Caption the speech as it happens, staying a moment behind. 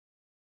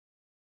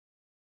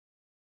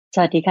ส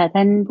วัสดีค่ะ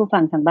ท่านผู้ฟั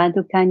งทางบ้าน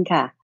ทุกท่าน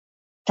ค่ะ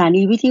สถา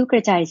นีวิทยุกร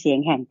ะจายเสียง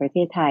แห่งประเท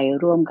ศไทย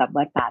ร่วมกับ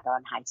วัดป่าดอ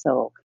นหายโศ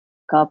ก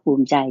ก็ภู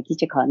มิใจที่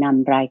จะขอน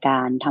ำรายกา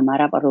รธรรม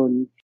รับอรุณ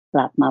ก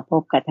ลับมาพ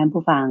บกับท่าน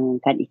ผู้ฟัง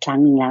กันอีกครั้ง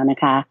หนึ่งแล้วนะ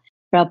คะ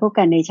เราพบ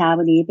กันในเช้า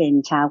วันนี้เป็น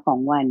เช้าของ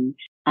วัน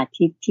อา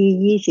ทิตย์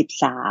ที่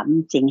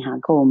23สิงหา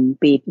คม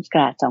ปีพุทธศัก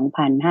ราช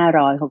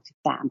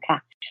2563ค่ะ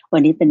วั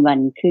นนี้เป็นวัน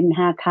ขึ้น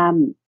5ค่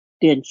ำ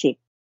เดือน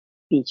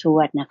10ปีชว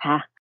ดนะคะ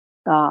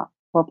ก็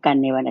พบกัน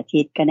ในวันอา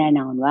ทิตย์ก็แน่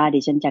นอนว่าดิ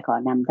ฉันจะขอ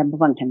นำท่านผู้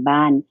ฟังทาง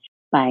บ้าน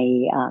ไป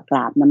กร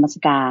าบนมัส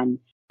การ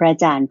พระอา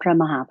จารย์พระ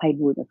มหาไพ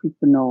บูลย์อภิ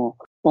ปุโน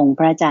องค์พ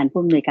ระอาจารย์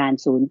ผู้อำนวยการ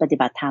ศูนย์ปฏิ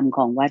บัติธรรมข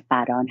องวัดป่า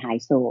ดอนหาย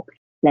โศก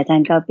และท่า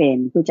นก็เป็น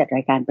ผู้จัดร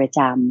ายการประจ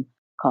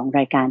ำของร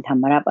ายการธร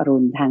รมรับอรุ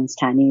ณทางส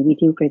ถานีวิ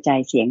ทยุกระจาย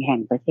เสียงแห่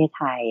งประเทศ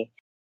ไทย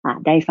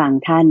ได้ฟัง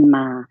ท่านม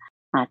า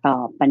ตอ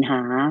บปัญห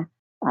า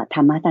ธ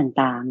รรมะ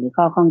ต่างๆหรือ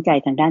ข้อข้องใจ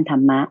ทางด้านธร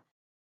รมะ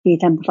ที่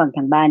ท่านผู้ฟังท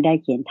างบ้านได้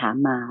เขียนถาม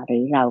มาหรื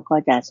อเราก็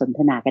จะสนท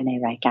นากันใน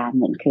รายการเ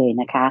หมือนเคย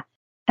นะคะ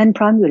ท่านพ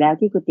ร้อมอยู่แล้ว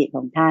ที่กุฏิข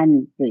องท่าน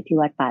หรือที่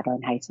วัดป่าดอน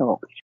หายโศก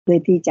เพื่อ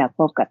ที่จะพ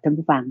บกับท่าน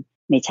ผู้ฟัง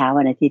ในเช้า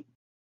วันอาทิตย์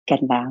กั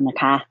นแล้วนะ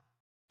คะ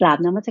กราบ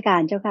นมัสกา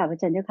รเจ้าค่ะพระอ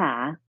าจารย์เจ้าค่ะ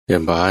เยี่ย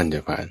มบ้านเยี่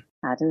ยมบ้าน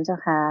เจ้า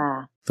ค่ะ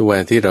ทุกวั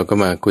นที่เราก็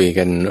มาคุย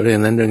กันเรื่อง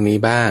นั้นเรื่องนี้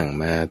บ้าง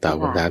มาตอบ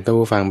คำถามท่าน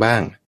ผู้ฟังบ้า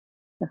ง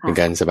เป็น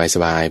การส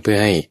บายๆเพื่อ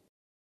ให้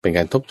เป็นก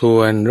ารทบทว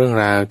นเรื่อง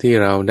ราวที่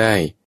เราได้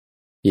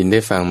ยินได้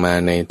ฟังมา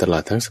ในตลอ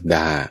ดทั้งสัปด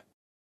าห์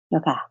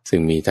ซึ่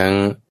งมีทั้ง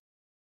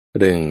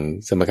เรื่อง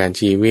สมการ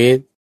ชีวิต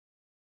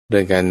เรื่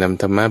องการน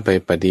ำธรรมะไป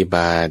ปฏิ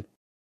บัติ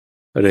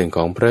เรื่องข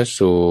องพระ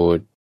สูต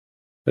ร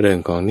เรื่อง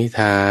ของนิ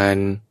ทาน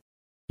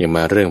ยังม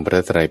าเรื่องพร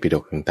ะไตรปิฎ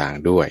กต่าง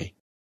ๆด้วย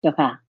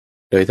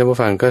โดยท่านผู้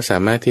ฟังก็สา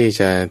มารถที่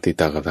จะติด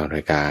ต่อกับทางร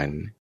ายการ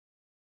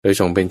โดย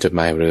ส่งเป็นจดห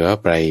มายหรือว่า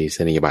ไปรษ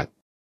ณียบัตร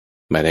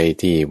มาได้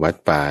ที่วัด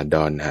ป่าด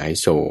อนหาย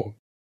โศก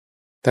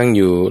ตั้งอ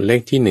ยู่เล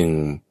ขที่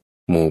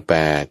1หมู่8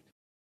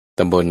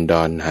ตำบลด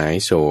อนหาย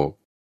โศก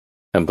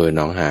อำเภอหน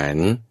องหาน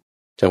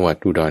จังหวัด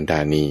อุดรธ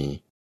านี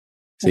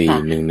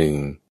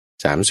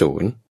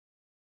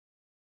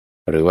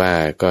41130หรือว่า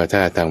ก็ถ้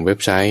าทางเว็บ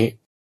ไซต์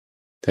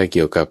ถ้าเ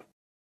กี่ยวกับ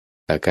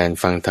การ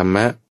ฟังธรรม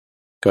ะ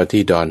ก็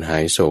ที่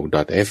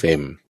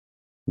donhaisok.fm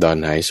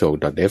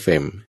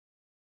donhaisok.fm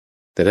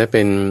แต่ถ้าเ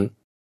ป็น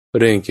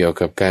เรื่องเกี่ยว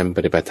กับการป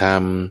ฏิบัติธรร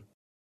ม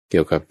เ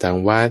กี่ยวกับทาง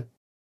วัด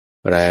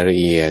รายละ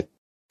เอียด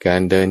กา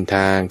รเดินท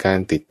างการ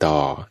ติดต่อ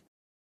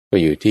ก็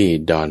อยู่ที่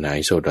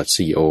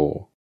donhaisok.co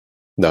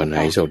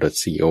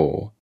donhaisok.co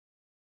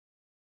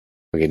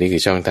โอเคนี่คื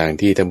อช่องทาง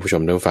ที่ท่านผู้ช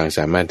มท่านผู้ฟังส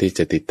ามารถที่จ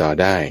ะติดต่อ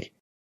ได้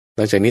น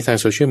อกจากนี้ทาง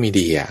โซเชียลมีเ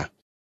ดีย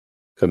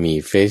ก็มี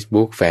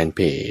Facebook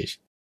Fanpage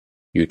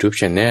YouTube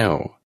Channel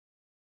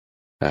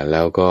แ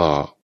ล้วก็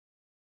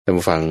ท่าน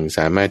ผู้ฟังส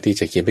ามารถที่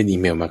จะเขียนเป็นอี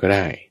เมลมาก็ไ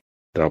ด้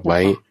ดรอปไว้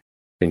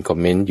เป็นคอม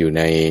เมนต์อยู่ใ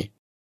น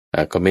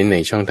คอมเมนต์ใน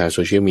ช่องทางโซ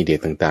เชียลมีเดีย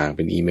ต่างๆเ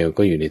ป็นอีเมล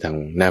ก็อยู่ในทาง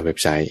หน้าเว็บ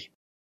ไซต์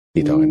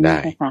ติดต่อกันได้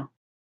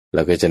เร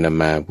าก็จะน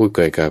ำมาพูด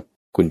คุยกับ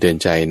คุณเตือน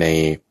ใจใน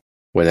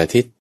วันอา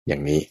ทิตย์อย่า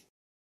งนี้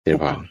เจริญ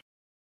พร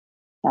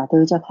สาธุ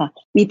เจ้าค่ะ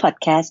มีพอด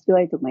แคสต์ด้ว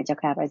ยถูกไหมเจ้า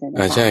ค่ะอาจาร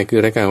ย์ใช่คือ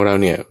รายการของเรา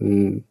เนี่ย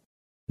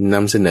น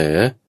ำเสนอ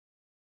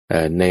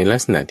ในลัก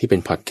ษณะที่เป็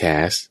นพอดแค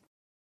สต์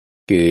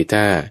คือ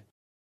ถ้า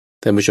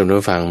ท่านผู้ชม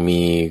ผู้ฟัง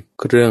มี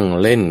เครื่อง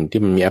เล่น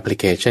ที่มันมีแอปพลิ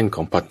เคชันข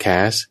องพอดแค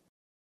สต์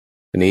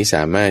อันนี้ส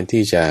ามารถ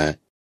ที่จะ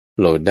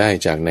โหลดได้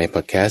จากใน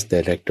Podcast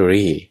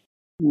Directory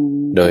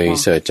โดย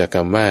เสิร์ชจากค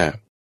ำว่า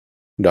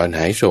ดอนห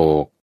ายโศ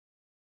ก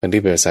ทั้ง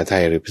ที่เป็นภาษาไท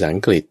ยหรือภาษาอั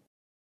งกฤษ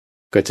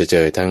ก็จะเจ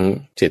อทั้ง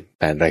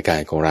 7-8 รายการ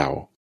ของเรา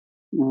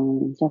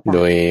โด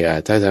ย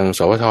ถ้าทางส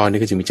วท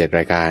นี่ก็จะมี7ร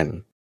ายการ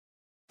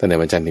ตั้งแต่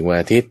วันจันทร์ถึงวัน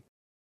อาทิตย์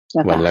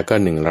วันละก็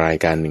1ราย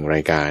การ1ร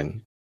ายการ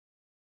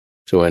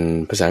ส่วน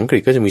ภาษาอังกฤ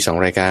ษก็จะมี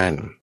2รายการ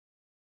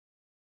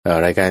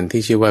รายการ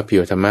ที่ชื่อว่าเพี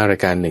ยวธรรมะรา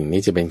ยการ1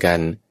นี้จะเป็นกา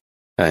ร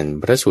อ่าน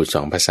พระสูตร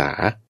2ภาษา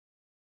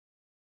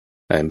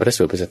อ่านพระ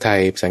สูตรภาษาไท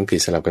ยภาษาอังกฤษ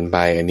สลับกันไป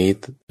อันนี้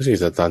รู้สึก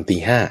จะตอน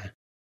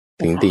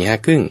 5:00 ถึง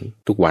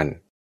 5:30 ทุกวัน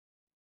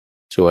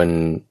ส่วน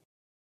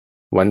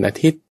วันอา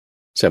ทิตย์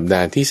สัปด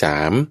าห์ที่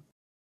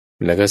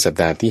3แล้วก็สัป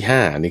ดาห์ที่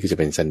5นี่ก็จะ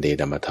เป็น Sunday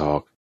Dhamma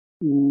Talk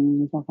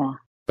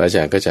พระอาจ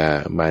ารย์ก็จะ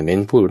มาเน้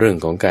นพูดเรื่อง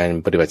ของการ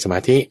ปฏิบัติสมา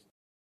ธิ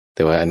แ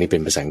ต่ว่าอันนี้เป็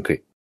นภาษาอังกฤษ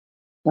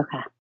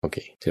โอเค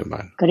เชิญม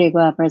าก็เรียก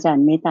ว่าพระอาจาร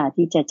ย์เมตตา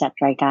ที่จะจัด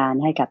รายการ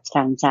ให้กับท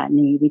างสถา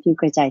นีวิทยุ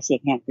กระจายเสีย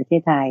งแห่งประเท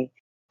ศไทย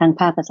ทั้ง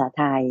ภาคภาษา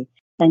ไทย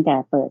ตั้งแต่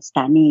เปิดสถ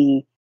านี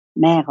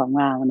แม่ของ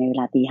เราในเว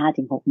ลา 5:00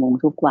 ถึง 6:00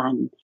 ทุกวัน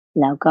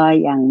แล้วก็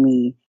ยังมี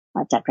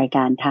จัดรายก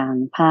ารทาง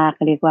ภาค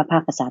เรียกว่าภา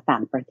คภาษาต่า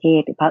งประเทศ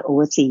หรือภาคโอเว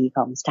อร์ซีข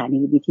องสถานี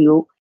วิทยุ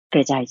ก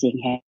ระจายเสียง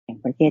แห่ง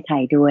ประเทศไท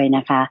ยด้วยน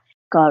ะคะ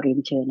ก็เรียน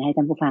เชิญให้ท่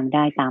านผู้ฟังไ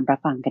ด้ตามรับ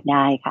ฟังกันไ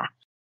ด้ค่ะ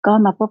ก็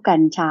มาพบกัน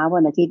เช้าวั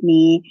นอาทิตย์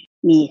นี้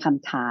มีค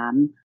ำถาม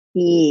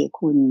ที่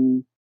คุณ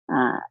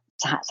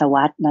สห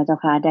วัฒน์นะเจ้า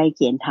ค่ะได้เ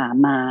ขียนถาม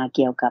มาเ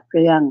กี่ยวกับเ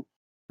รื่อง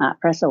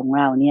พระสงฆ์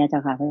เราเนี่ยเจ้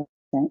าค่ะ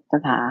เจ้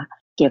าค่ะ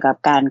เกี่ยวกับ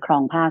การครอ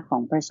งผ้าขอ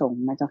งพระสง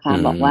ฆ์นะเจ้าค่ะ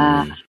บอกว่า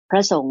พร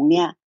ะสงฆ์เ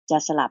นี่ยจะ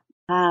สลับ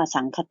ผ้า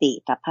สังคติ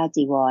กับผ้า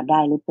จีวรได้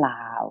หรือเปล่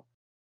า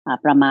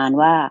ประมาณ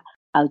ว่า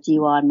เอาจี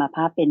วรมา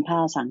พับเป็นผ้า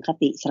สังค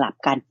ติสลับ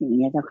กันอย่าง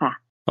นี้เจ้าค่ะ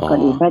ก่อน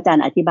อื่นพระอาจาร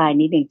ย์อธิบาย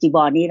นิดหนึ่งจีว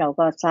รนี่เรา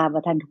ก็ทราบว่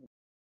าท่านถูก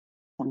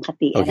สังค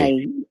ติอะไร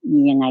มี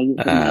ยังไงอยู่ต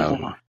รงไหนเจ้า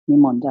ค่ะนิ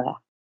มนต์เจ้าค่ะ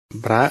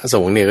พระส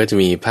งฆ์เนี่ยก็จะ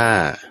มีผ้า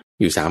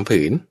อยู่3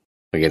 ผืน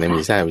โอเคนะ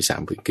มีผ้าอยู่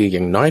3 ผืนคืออย่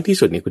างน้อยที่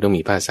สุดนี่คุณต้อง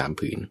มีผ้า3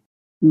 ผืน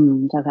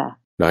เจ้าค่ะ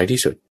น้อยที่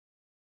สุด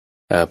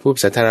ผู้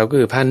ศรัทธาเราก็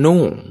คือผ้านุ่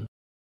ง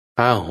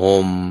ผ้าห่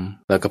ม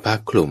แล้วก็ผ้า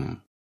คลุม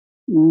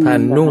ผ้า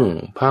นุ่ง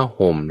ผ้า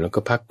ห่มแล้วก็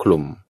ผ้าคลุ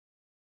ม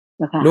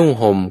นุ่ง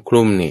ห่มค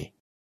ลุมนี่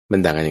มัน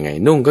ต่างกันยังไง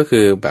นุ่งก็คื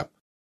อแบบ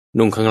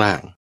นุ่งข้างล่าง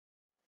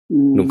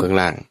นุ่งข้าง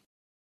ล่าง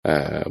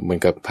เหมือน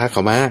กับผ้าข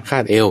าวม้าคา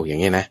ดเอวอย่า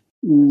งเงี้ยนะ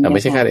ไ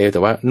ม่ใช่คาดเอวแ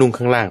ต่ว่านุ่ง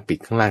ข้างล่างปิด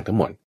ข้างล่างทั้ง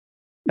หมด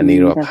อันนี้เ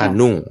รียกว่าผ้า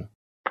นุ่ง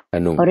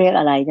เขาเรียก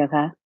อะไรเจ้าค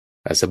ะ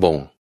สบง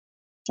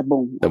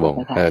แ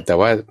ต่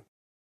ว่า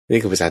นี่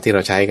คือภาษาที่เร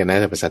าใช้กันนะ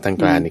แต่ภาษาทาง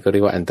การนี่ก็เรี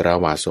ยกว่าอันตร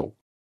วาสก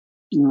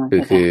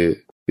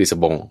คือส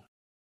บง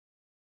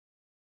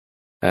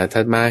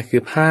ถัดมาคื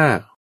อผ้า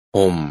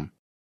ห่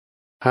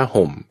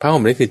ม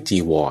นี่คือจี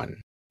วร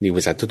นี่ภ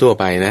าษาทั่วๆ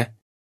ไปนะ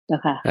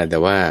แต่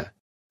ว่า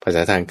ภาษ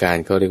าทางการ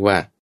เขาเรียกว่า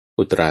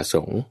อุตราส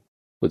ง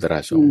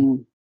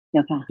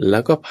แล้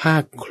วก็ผ้า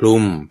คลุ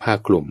ม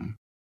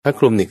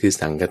นี่คือ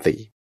สังคติ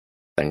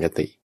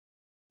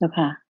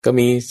ก็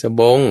มีส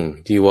บง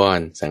จีวร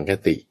สังค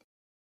ติ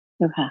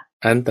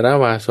อันตร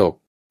วาสก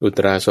อุต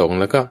ราสง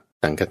แล้วก็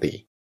สังคติ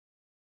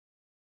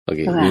โอเค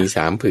มี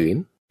3 ผืน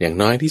อย่าง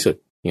น้อยที่สุด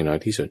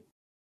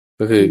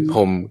ก็คือ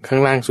ห่มข้า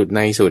งล่างสุดใน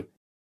สุด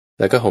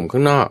แล้วก็ห่มข้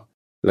างนอก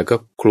แล้วก็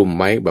คลุม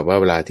ไว้แบบว่า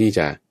เวลาที่จ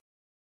ะ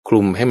คลุ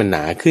มให้มันหน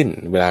าขึ้น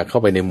เวลาเข้า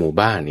ไปในหมู่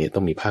บ้านนี่ต้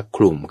องมีผ้าค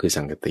ลุมคือ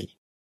สังคติ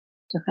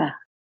เจ้าค่ะ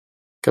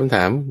คำถ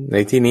ามใน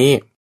ที่นี้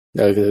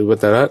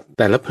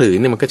แต่ละผืน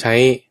เนี่ยมันก็ใช้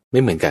ไ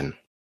ม่เหมือนกัน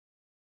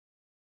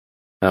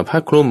ผ้า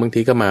คลุมบาง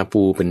ทีก็มา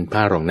ปูเป็นผ้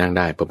ารองนั่งไ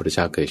ด้พระพุทธเ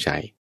จ้าเคยใช้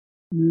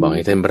บอกใ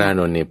ห้ท่านพระอา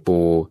นนท์เนี่ยปู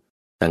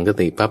สังค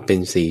ติปั๊บเป็น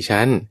4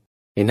 ชั้น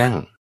ให้นั่ง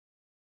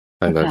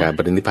ตอนก่อนการป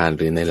รินิพพานห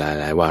รือในห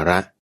ลายๆวาระ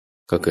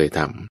ก็เคยท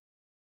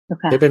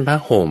ำจะเป็นผ้า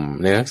ห่ม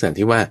ในลักษณะ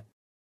ที่ว่า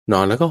นอ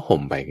นแล้วก็ห่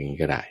มไปอย่างนี้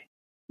ก็ได้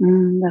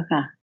เจ้าค่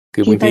ะคื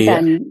อบางที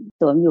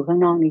สวมอยู่ข้าง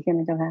นอกนี้ใช่ไหม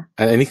เจ้าค่ะ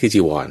อันนี้คือ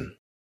จีวร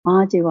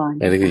จีวร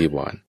อันนี้คือจีว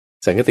ร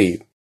สังคติ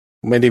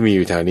ไม่ได้มีอ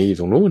ยู่แถวนี้อยู่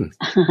ตรงนู้น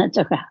เ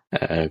จ้าค่ะ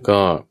ก็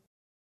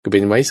เป็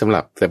นไว้สำห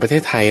รับแต่ประเท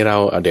ศไทยเรา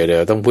เดี๋ย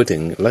วต้องพูดถึ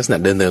งลักษณะ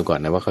เดิมๆก่อน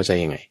นะว่าเขาใช้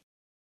ยังไง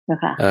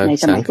ใน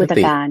สมัยพุทธ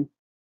กาล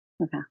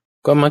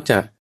ก็มักจะ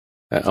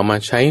เอามา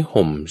ใช้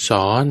ห่ม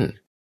ซ้อน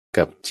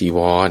กับจีว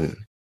ร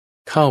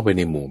เข้าไปใ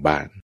นหมู่บ้า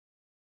น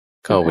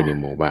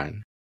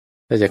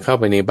ถ้าจะเข้า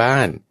ไปในบ้า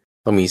น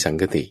ต้องมีสัง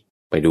คติ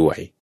ไปด้วย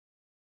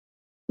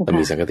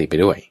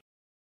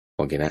โ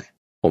อเคนะ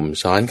ห่ม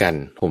ซ้อนกัน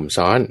ห่ม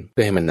ซ้อนเ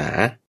พื่อให้มันหนา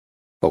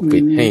ปกปิ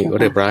ดให้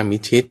เรียบร้อยมิ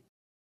ดชิด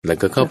แล้ว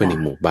ก็เข้าไปใน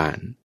หมู่บ้าน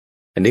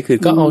อันนี้คือ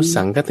ก็เอา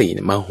สังคติ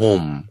มาห่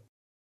ม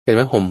เห็นไห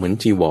มห่มเหมือน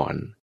จีวร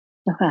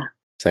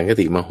สังค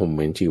ติมาห่มเห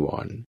มือนจีว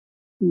ร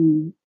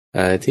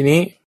ทีนี้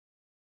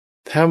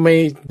ถ้าไม่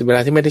เวล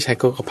าที่ไม่ได้ใช้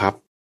ก็พับ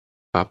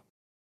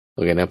โอ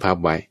เคนะพับ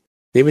ไว้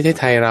ที่ประเทศ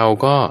ไทยเรา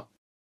ก็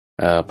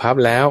พับ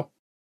แล้ว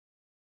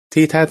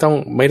ที่ถ้าต้อง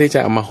ไม่ได้จะ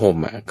เอามาห่ม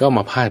ก็ม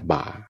าพาด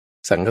บ่า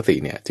สังคติ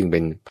เนี่ยจึงเป็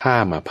นผ้า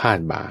มาพาด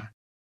บ่า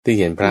ที่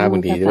เห็นพระบา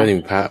งทีก็จะ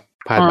มีผ้า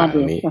พาดบ่าอ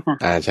ย่างนี้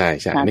ใช่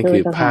นี่คื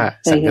อผ้า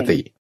สังค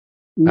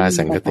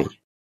ติ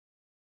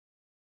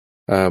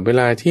เว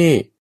ลาที่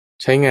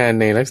ใช้งาน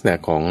ในลักษณะ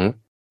ของ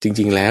จ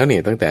ริงๆแล้วเนี่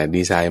ยตั้งแต่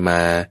ดีไซน์ม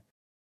า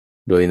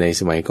โดยใน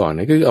สมัยก่อน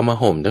นี่คือเอามา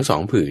ห่มทั้ง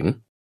2 ผืน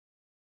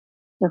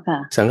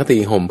สังคติ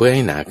ห่มเพื่อใ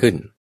ห้หนาขึ้น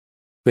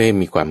เพื่อให้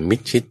มีความมิด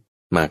ชิด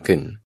มากขึ้น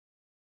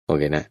โอ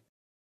เคนะ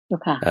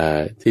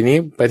ทีนี้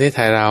ประเทศไท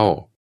ยเรา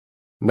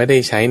ไม่ได้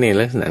ใช้ใน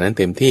ลักษณะนั้น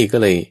เต็มที่ก็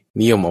เลย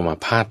นิยมเอามา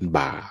พาด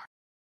บ่า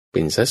เป็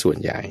นซะส่วน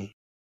ใหญ่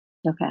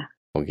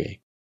โอเค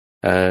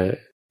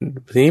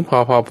ทีนี้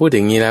พอพูดอ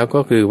ย่างนี้แล้ว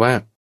ก็คือว่า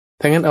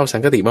ถ้างั้นเอาสั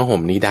งคติมาห่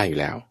มนี้ได้อยู่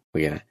แล้วโอ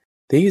เคนะ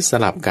ที่ส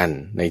ลับกัน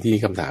ในที่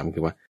คำถามคื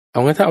อว่าเอ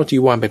างั้นถ้าเอาจี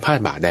วรไปพาด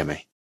บ่าได้ไหม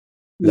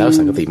แล้ว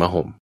สังคติมา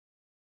ห่ม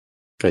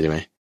เข้าใจไหม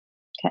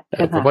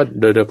เพราะว่า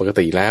โดยปก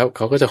ติแล้วเข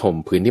าก็จะห่ม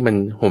ผืนที่มัน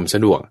ห่มส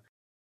ะดวก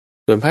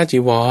ส่วนผ้าจี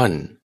วร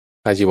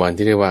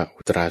ที่เรียกว่า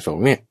อุตราสง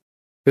เนี่ย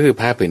ก็คือ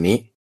ผ้าผืนนี้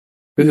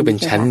ก็คือเป็น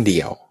ชั้นเดี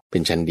ยว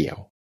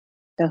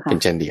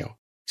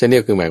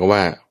คือหมายความ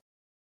ว่า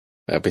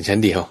เป็นชั้น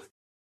เดียว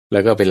แล้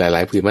วก็เป็นหล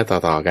ายๆผืนมาต่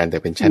อๆกันแต่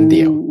เป็นชั้นเ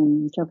ดียว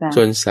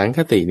ส่วนสังค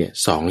ติเนี่ย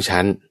2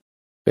 ชั้น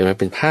เ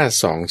ป็นผ้า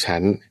2 ชั้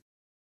น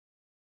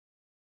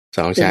เป็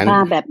นผ้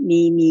าแบบ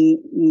มี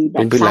เ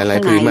ป็นผืนหลาย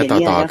ๆผืนมา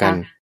ต่อๆกัน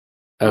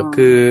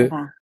คือ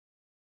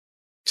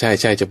ใ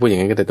ช่จะพูดอย่า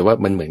งนั้นก็แต่ว่า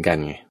มันเหมือนกัน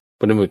ไงเพ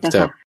ราะนั้นมันจ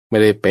ะไม่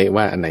ได้เป๊ะ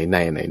ว่าอันไหนใน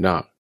อันไหนนอ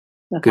ก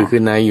คื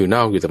อในอยู่น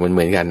อกอยู่แต่มันเห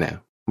มือนกันน่ะ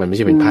มันไม่ใ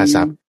ช่เป็นผ้า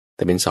ซับแ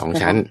ต่เป็น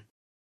2 ชั้น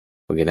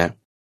โอเคนะ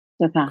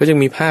ก็จะ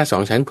มีผ้า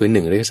2 ชั้นผืน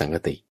1เรียกว่าสังค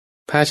ติ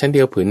ผ้าชั้นเดี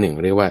ยวผืน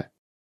1เรียกว่า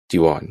จี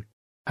วร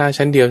ผ้า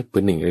ชั้นเดียวผื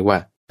น1เรียกว่า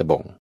ตะบ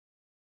ง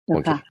โอ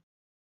เค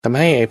ทำ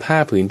ให้ไอ้ผ้า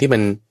ผืนที่มั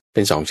นเป็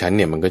น2 ชั้นเ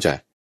นี่ยมันก็จะ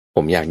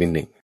ห่มยากนิดห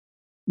นึ่ง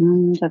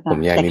ผ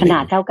มยากนิดหนึ่งแต่ขน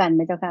าดเท่ากันไห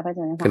มเจ้าค่ะพระอาจ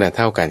ารย์ขนาดเ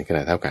ท่า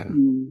กัน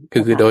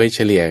คือโดยเฉ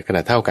ลี่ยขน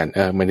าดเท่ากัน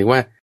หมายถึงว่า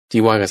จี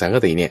วรกับสังค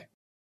ติเนี่ย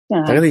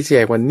สังคติจะให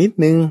ญ่กว่านิด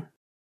นึง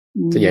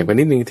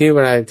ที่เว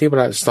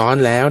ลาซ้อน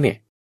แล้วเนี่ย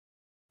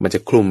มันจะ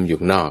คลุมอยู่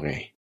ข้างนอกไง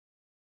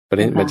เพราะฉะ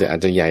นั้นมันจะอาจ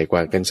จะใหญ่กว่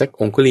ากันสัก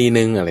องคุลี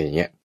นึงอะไรอย่างเ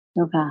งี้ย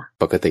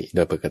ปกติโด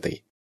ยปกติ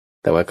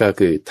แต่ว่าก็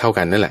คือเท่า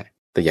กันนั่นแหละ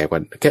แต่ใหญ่กว่า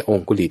แค่อง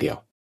คุลีเดียว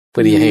เพื่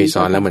อที่ให้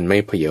ซ้อนแล้วมันไม่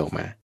เพเยออกม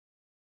า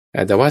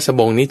แต่ว่าส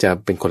บงนี้จะ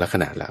เป็นคนละข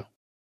นาดแล้ว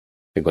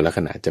เป็นคนละข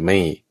นาดจะไ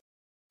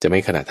ม่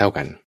ขนาดเท่า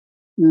กัน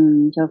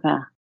เจ้าค่ะ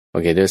โอ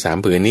เคโดย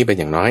3 ผืนนี้เป็น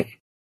อย่างน้อย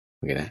โ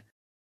อเคนะ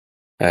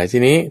ที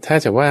นี้ถ้า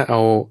จะว่าเอา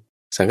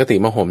สังกติ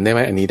มาห่มได้ไหม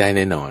อันนี้ได้แ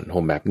น่นอน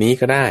ห่มแบบนี้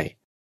ก็ได้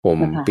ห่ม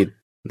ปิด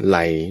ไห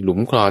ล่หลุม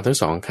คลอทั้ง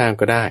สองข้าง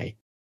ก็ได้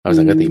เอา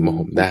สังกติมา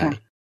ห่มได้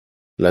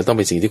แล้วต้องเ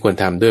ป็นสิ่งที่ควร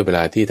ทำด้วยเวล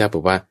าที่ถ้าบ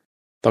อกว่า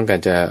ต้องการ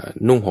จะ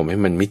นุ่งห่มให้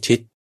มันมิดชิด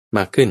ม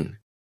ากขึ้น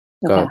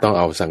ก็ต้องเ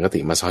อาสังกติ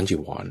มาซ้อนจี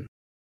วร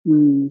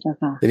เจ้า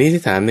ค่ะทีนี้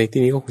ที่ถามใน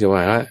ที่นี้ก็คงจะว่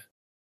า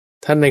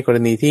ถ้าในกร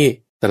ณีที่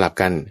สลับ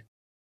กัน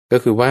ก็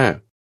คือว่า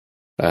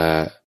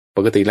ป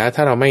กติแล้วถ้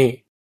าเราไม่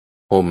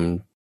ห่ม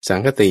สั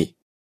งกติ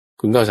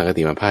คุณก็เอาสังก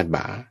ติมาพาด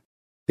บ่า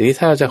ทีนี้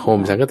ถ้าเราจะห่ม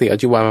สังกติเอา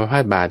จีวรมาพา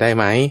ดบ่าได้ไ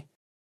หม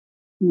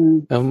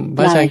พ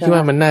ระอาจารย์คิดว่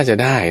ามันน่าจะ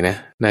ได้นะ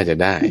น่าจะ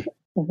ได้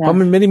เพราะ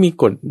มันไม่ได้มี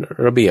กฎ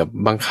ระเบียบ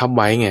บังคับไ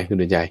ว้ไงคุณ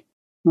ดวงใจ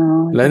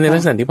แล้วในลั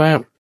กษณะที่ว่า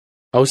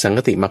เอาสังก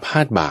ติมาพา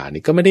ดบ่า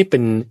นี่ก็ไม่ได้เป็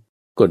น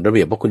กฎระเ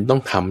บียบว่าคุณต้อ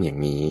งทำอย่าง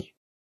นี้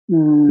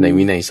ใน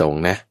วินัยสง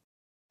ฆ์นะ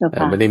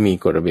ไม่ได้มี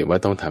กฎระเบียบว่า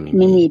ต้องทำอย่างนี้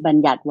ไม่มีบัญ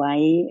ญัติไว้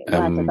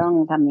ว่าจะต้อง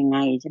ทำยังไง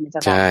ใช่ไหมเจ้า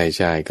ค่ะ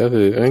ใช่ก็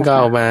คืองั้นก็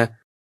เอามา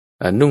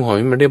นุ่งห่มใ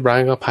ห้มันเรียบร้อย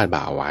ก็พาด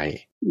บ่าไว้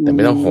แต่ไ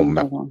ม่ต้องห่ม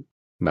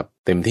แบบ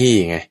เต็มที่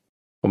ไง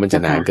เพราะมันจะ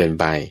หนาเกิน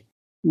ไป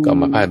ก็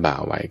มาพาดบ่า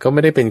ไว้ก็ไ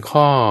ม่ได้เป็น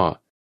ข้อ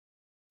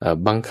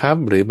บังคับ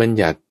หรือบัญ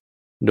ญัติ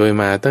โดย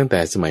มาตั้งแต่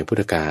สมัยพุท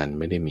ธกาล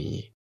ไม่ได้มี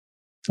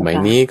สมัย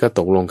นี้ก็ต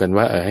กลงกัน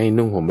ว่าให้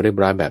นุ่งห่มเรียบ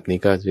ร้อยแบบนี้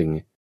ก็จึง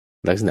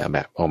ลักษณะแบ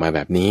บออกมาแบ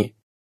บนี้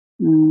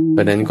เพร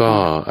าะนั้นก็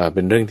เ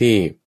ป็นเรื่องที่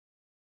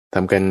ท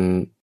ำกัน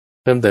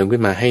เพิ่มเติมขึ้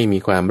นมาให้มี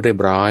ความเรียบ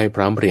ร้อยพ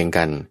ร้อมเพรียง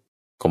กัน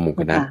ของหมู่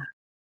คณะ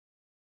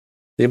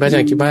ที่พระอาจา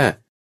รย์คิดว่า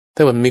ถ้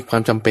ามันมีควา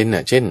มจำเป็น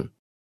เช่น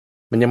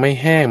มันยังไม่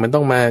แห้งมันต้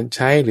องมาใ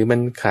ช้หรือมัน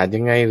ขาด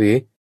ยังไงหรือ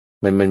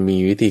มันมี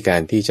วิธีกา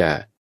รที่จะ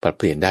ปรับเ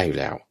ปลี่ยนได้อยู่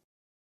แล้ว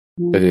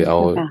ก็คือเอา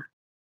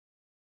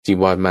จี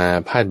วรมา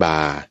พาดบ่า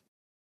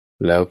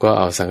แล้วก็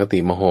เอาสังกติ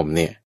มาห่มเ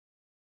นี่ย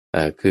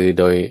คือ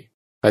โดย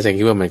พระอาจารย์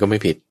คิดว่ามันก็ไม่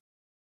ผิด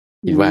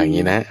คิดว่าอย่าง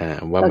นี้นะ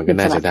ว่ามันก็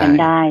น่าจะได้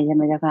ใช่ไห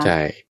มเจ้าค่ะใช่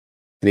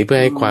ทีนี้เพื่อ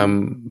ให้ความ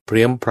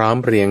พร้อม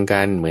เพรียง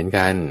กันเหมือน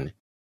กัน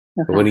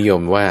เราก็นิย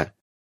มว่า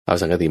เอา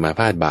สังกติมา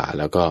พาดบ่า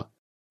แล้วก็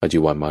เอาจี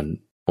วรมา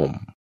ห่ม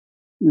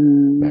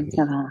แบบนี้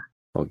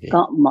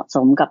ก็เหมาะส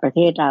มกับประเท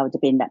ศเราจะ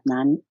เป็นแบบ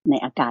นั้นใน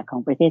อากาศขอ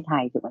งประเทศไท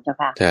ยถูกไหมเจ้า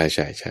ค่ะใช่เ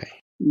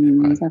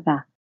จ้าค่ะ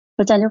พ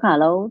ระอาจารย์เจ้าค่ะ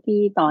แล้วที่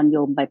ตอนโย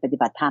มไปปฏิ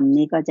บัติธรรม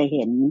นี่ก็จะเ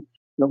ห็น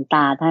หลวงต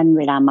าท่าน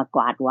เวลามาก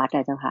วาดวัด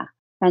เจ้าค่ะ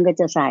ท่านก็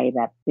จะใส่แ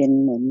บบเป็น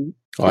เหมือน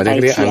ได้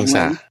เรียกอังส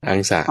ะ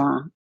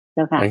เ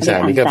จ้าค่ะอังสะ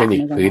นี่ก็เป็นอี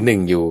กผืนหนึ่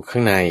งอยู่ข้า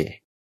งใน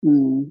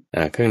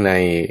ข้างใน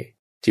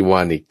จีว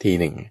รอีกที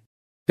หนึ่ง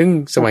ซึ่ง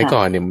สมัยก่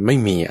อนเนี่ยไม่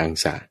มีอัง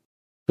สะ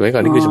สมัยก่อ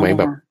นนี่คือสมัย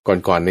แบบ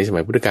ก่อนในสมั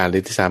ยพุทธกาลเล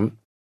ยที่ซ้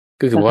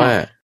ำก็คือว่า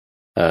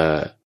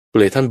เป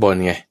ลือยท่อนบน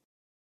ไง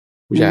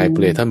ผู้ชายเป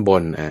ลือยท่อนบ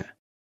น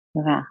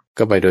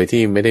ก็ไปโดย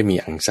ที่ไม่ได้มี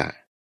อังสะ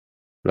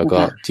แล้วก็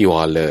จีว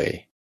รเลย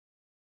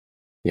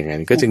อย่างนั้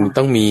นก็จึง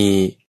ต้องมี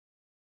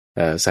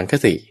สังค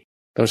ติ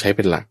ต้องใช้เ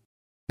ป็นหลัก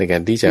ในกา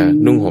รที่จะ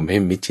นุ่งห่มให้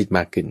มิดชิดม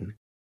ากขึ้น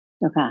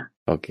เจ้าค่ะ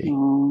โอเค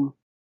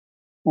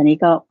ตอนนี้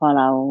ก็พอ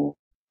เรา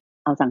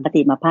เอาสังค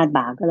ติมาพาด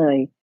บ่าก็เลย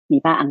มี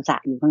ผ้าอังสะ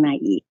อยู่ข้างใน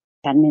อีก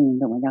ชั้นหนึ่ง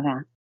ถูกไหมเจ้าค่ะ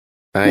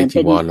ใต้จี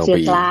วรลงไปเสื้อ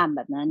กล้ามแ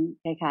บบนั้น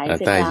คล้ายๆเ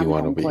สื้อกล้า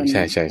มของคนใ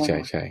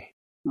ช่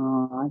อ๋อ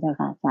เจ้า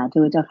ค่ะสา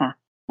ธุเจ้าค่ะ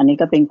อันนี้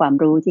ก็เป็นความ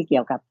รู้ที่เกี่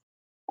ยวกับ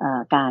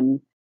การ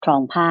คลอ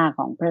งผ้าข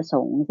องพระส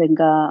งฆ์ซึ่ง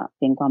ก็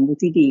เป็นความรู้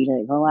ที่ดีเล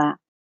ยเพราะว่า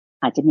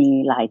อาจจะมี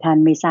หลายท่าน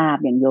ไม่ทราบ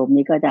อย่างโยม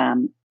นี่ก็จะ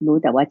รู้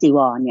แต่ว่าจีว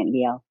รอย่างเ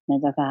ดียวนะ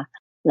เจ้าค่ะ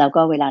แล้ว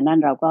ก็เวลานั้น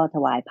เราก็ถ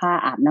วายผ้า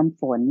อาบน้ำ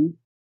ฝน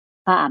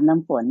ผ้าอาบน้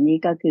ำฝนนี่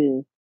ก็คือ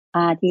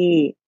ผ้าที่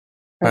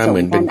ผ้าเหมื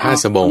อนเป็นผ้า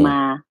สบง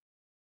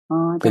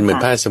เป็นเหมือน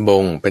ผ้าสบ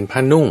งเป็นผ้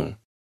านุ่ง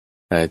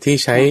ที่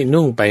ใช้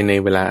นุ่งไปใน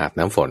เวลาอาบ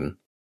น้ำฝน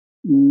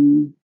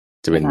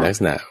จะเป็นลักษ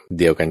ณะ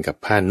เดียวกันกับ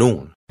ผ้านุ่ง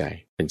ใช่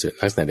เป็น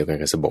ลักษณะเดียวกัน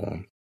กับสบง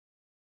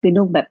คือ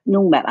นุ่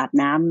งแบบอาบ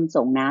น้ำ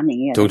ส่งน้ำอย่าง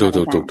เงี้ยถูกใ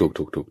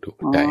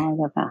ช่เ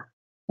จ้าค่ะ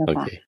โอ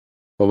เค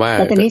เพราะว่า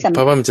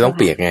มันจะต้อง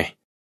เปียกไง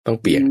ต้อง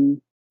เปียก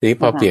ทีนี้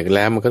พอเปียกแ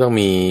ล้วมันก็ต้อง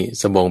มี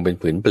สบงเป็น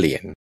ผืนเปลี่ย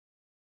น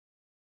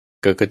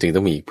ก็จึงต้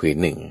องมีอีกผืน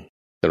หนึ่ง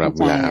สำหรับเ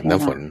วลาอาบน้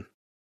ำฝน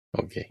โ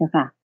อเคเจ้า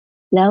ค่ะ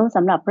แล้วส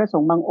ำหรับพระส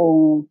งฆ์บางอง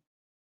ค์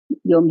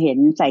โยมเห็น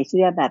ใส่เ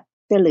สื้อแบบ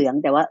เสื้อเหลือง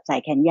แต่ว่าใส่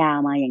แขนยาว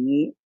มาอย่าง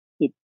นี้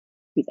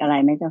ผิดอะไร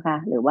ไหมเจ้าค่ะ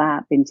หรือว่า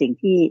เป็นสิ่ง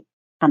ที่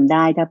ทำไ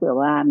ด้ถ้าเผื่อ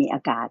ว่ามีอ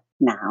ากาศ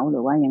หนาวหรื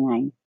อว่ายังไง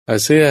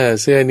เ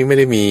สื้อนี้ไม่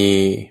ได้มี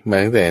มา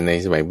ตั้งแต่ใน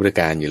สมัยพุทธ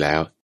กาลอยู่แล้ว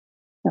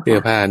เสื้อ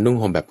ผ้านุ่ง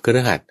ห่มแบบเค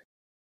รือขัด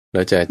เร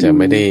าจะ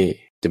ไม่ไ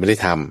ด้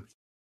ท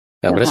ำ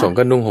แต่พระสงฆ์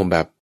ก็นุ่งห่มแบ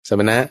บส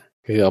มณะ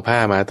คือเอาผ้า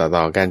มา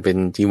ต่อกันเป็น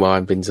จีวร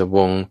เป็นสบ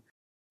ง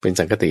เป็น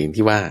สังคติ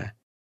ที่ว่า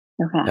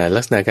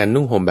ลักษณะการ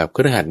นุ่งห่มแบบเค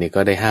รือขัดเนี่ยก็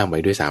ได้ห้ามไว้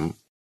ด้วยซ้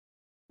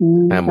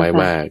ำห้ามไว้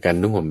ว่าการ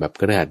นุ่งห่มแบบเ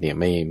ครือขัดเนี่ย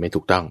ไม่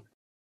ถูกต้อง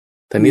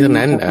ทั้งนี้ทั้ง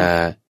นั้น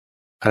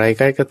อะไร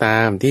ก็ตา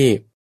มที่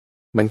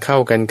มันเข้า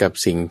กันกับ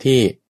สิ่งที่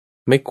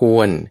ไม่คว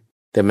ร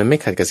แต่มันไม่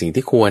ขัดกับสิ่ง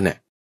ที่ควรน่ะ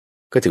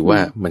ก็ถือว่า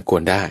มันคว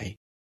รได้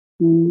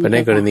เพราะใน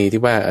กรณี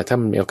ที่ว่าถ้า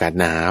มีโอกาส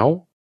หนาว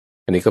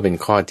อันนี้ก็เป็น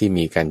ข้อที่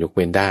มีการยกเ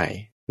ว้นได้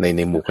ใ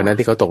นหมู่คณะ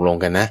ที่เขาตกลง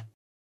กันนะ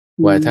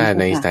ว่าถ้า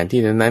ในสถานที่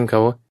นั้นๆเข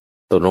า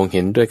ตกลงเ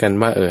ห็นด้วยกัน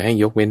ว่าให้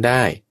ยกเว้นไ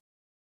ด้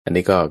อัน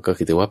นี้ก็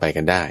คือถือว่าไป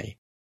กันได้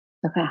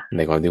ใ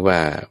นความที่ว่า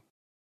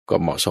ก็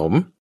เหมาะสม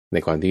ใน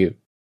ความที่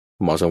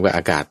เหมาะสมกับอ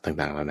ากาศ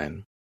ต่างๆเหล่านั้น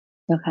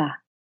เจ้าค่ะ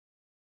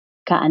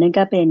ค่ะอันนั้น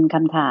ก็เป็นค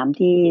ำถาม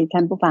ที่ท่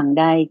านผู้ฟัง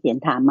ได้เขียน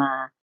ถามมา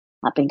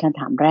เป็นคำ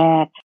ถามแร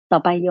กต่อ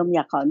ไปโยมอย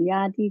ากขออนุญ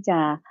าตที่จะ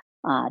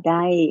ไ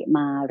ด้ม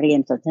าเรียน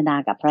สนทนา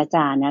กับพระอาจ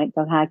ารย์นะเ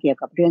จ้าค่ะเกี่ยว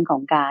กับเรื่องขอ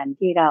งการ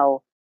ที่เรา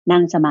นั่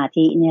งสมา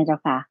ธิเนี่ยเจ้า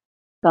ค่ะ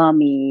ก็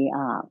มี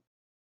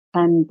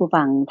ท่านผู้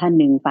ฟังท่าน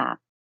หนึ่งฝาก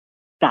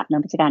กราบน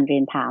มัสการเรี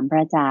ยนถามพร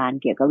ะอาจารย์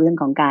เกี่ยวกับเรื่อง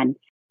ของการ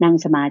นั่ง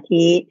สมา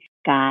ธิ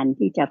การ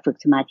ที่จะฝึก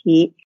สมาธิ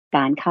ก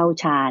ารเข้า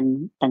ฌาน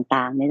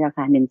ต่างๆเนี่ยเจ้า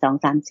ค่ะ1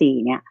 2 3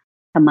 4เนี่ย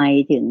ทำไม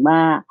ถึงว่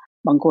า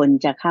บางคน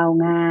จะเข้า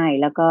ง่าย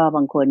แล้วก็บ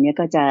างคนเนี่ย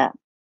ก็จะ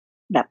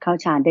แบบเข้า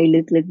ฌานได้ลึ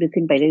ก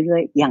ขึ้นไปเรื่อ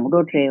ยๆอย่างร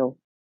วดเร็ว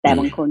แต่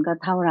บางคนก็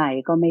เท่าไหร่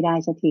ก็ไม่ได้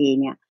สักที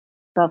เนี่ย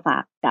ก็ฝา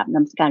กกับน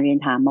มัสการเรียน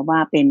ถามมาว่า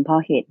เป็นเพรา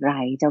ะเหตุไร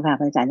เจ้าค่ะ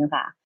พระอาจารย์เจ้า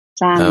ค่ะ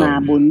สร้างมา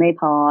บุญไม่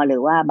พอหรื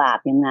อว่าบาป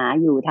ยังหนา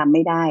อยู่ทำไ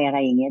ม่ได้อะไร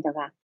อย่างเงี้ยเจ้า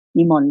ค่ะ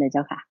นิมนต์เลยเ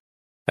จ้าค่ะ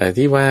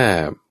ที่ว่า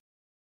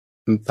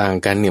ต่าง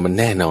กันเนี่ยมัน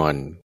แน่นอน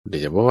เดี๋ย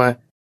วจะบอกว่า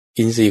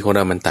อินทรีย์ของเร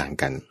ามันต่าง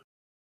กัน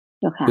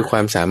คือคว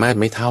ามสามารถ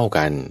ไม่เท่า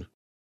กัน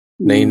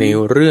ใน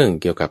เรื่อง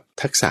เกี่ยวกับ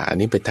ทักษะอัน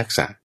นี้เป็นทักษ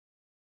ะ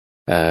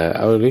เ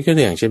อายก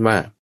ตัวอย่างเช่นว่า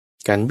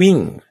การวิ่ง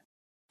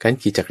การ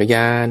ขี่จักรย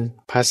าน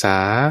ภาษา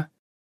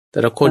แต่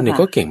ละคนเนี่ย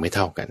ก็เก่งไม่เ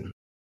ท่ากัน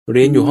เ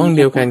รียนอยู่ห้องเ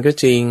ดียวกันก็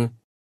จริง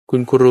คุ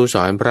ณครูส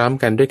อนพร้อม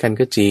กันด้วยกัน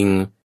ก็จริง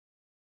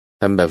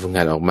ทำแบบฝึกง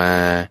านออกมา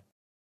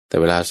แต่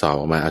เวลาสอบ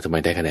ออกมาทำไม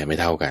ได้คะแนนไม่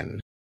เท่ากัน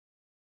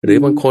หรือ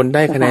บางคนไ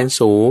ด้คะแนน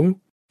สูง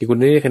อีกคน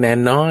นึงได้คะแนน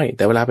น้อยแ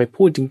ต่เวลาไป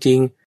พูดจริง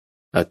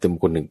ๆเต็ม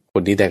ค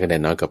นที่ได้คะแน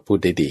นน้อยกับพูด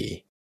ได้ดี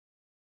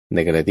ใน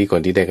ขณะที่ค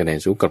นที่ได้คะแนน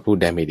สูงกับพูด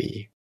ได้ไม่ดี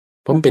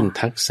เพราะมันเป็น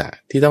ทักษะ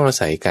ที่ต้องอา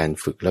ศัยการ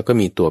ฝึกแล้วก็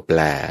มีตัวแปร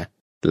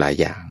หลาย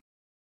อย่าง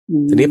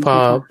ทีนี้พอ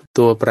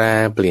ตัวแปร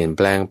เปลี่ยนแ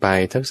ปลงไป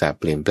ทักษะ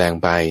เปลี่ยนแปลง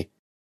ไป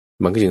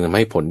มันก็จึงทำใ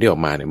ห้ผลที่ออ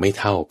กมาเนี่ยไม่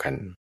เท่ากัน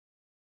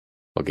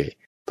โอเค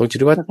ตรงจุ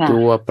ดว่าตั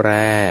วแปร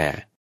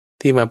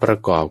ที่มาประ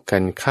กอบกั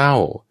นเข้า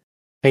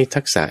ให้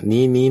ทักษะ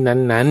นี้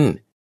นั้น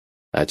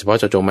เฉพาะ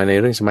เจาะจงมาใน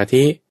เรื่องสมา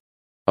ธิ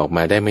ออกม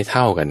าได้ไม่เ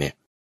ท่ากันเนี่ย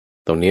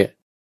ตรงนี้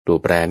ตัว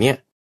แปรเนี่ย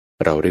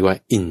เราเรียกว่า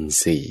อิน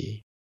ทรีย์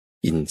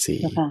อินทรี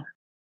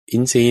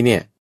ย์เนี่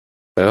ย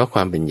แปลว่าคว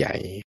ามเป็นใหญ่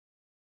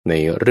ใน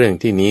เรื่อง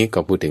ที่นี้ก็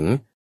พูดถึง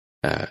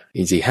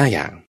อินทรีย์5อ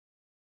ย่าง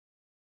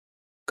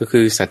ก็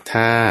คือศรัทธ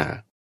า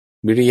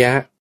วิริยะ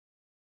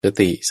ส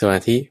ติสมา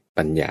ธิ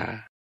ปัญญา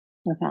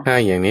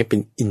5อย่างนี้เป็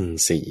นอิน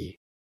ทรีย์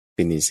เ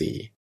ป็นอินทรี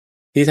ย์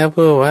ที่ถ้าเ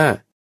พื่อว่า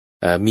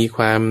มีค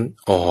วาม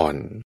อ่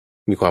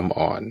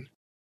อน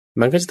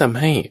มันก็จะทำ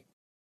ให้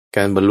ก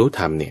ารบรรลุธ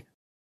รรมเนี่ย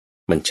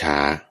มันช้า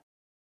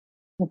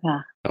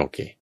โอเค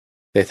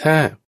แต่ถ้า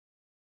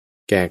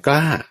แก่ก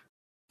ล้า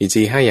อินท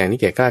รีย์5อย่างนี้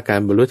แก่กล้าการ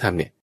บรรลุธรรม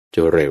เนี่ยจ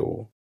ะเร็ว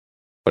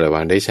ปล่อยว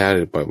างได้ช้าห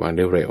รือปล่อยวางไ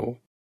ด้เร็ว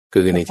คื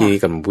อในที่นี้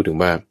กำลังพูดถึง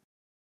ว่า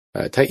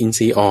ถ้าอินท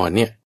รีย์อ่อนเ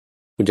นี่ย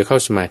คุณจะเข้า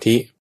สมาธิ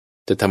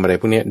จะทำอะไร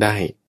พวกนี้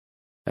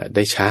ไ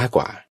ด้ช้าก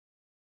ว่า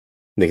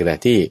ในขณะ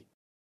ที่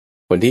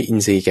คนที่อิน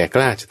ทรีย์แก่ก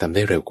ล้าจะทำไ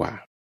ด้เร็วกว่า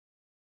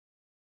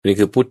นี่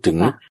คือพูดถึง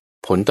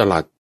ผลตลอ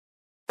ด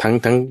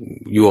ทั้ง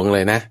ยวงเล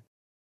ยนะ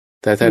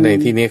แต่ถ้าใน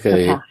ที่นี้คื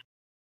อ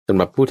สำ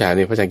หรับผู้ถามเ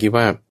นี่ยพระอาจารย์คิด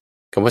ว่า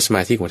คำว่าสม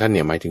าธิของท่านเ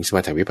นี่ยหมายถึงสม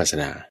ถะวิปัสส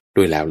นา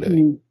ด้วยแล้วเลย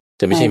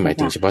จะไม่ใช่หมาย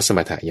ถึงเฉพาะสม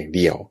ถะอย่างเ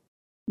ดียว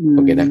โอ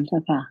เคนะ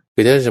คื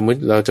อถ้าสมมติ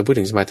เราจะพูด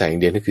ถึงสมถะอย่า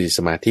งเดียวนั่นคือส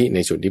มาธิใน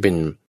ส่วนที่เป็น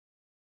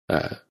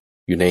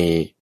อยู่ใน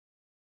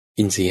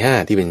อินทรีย์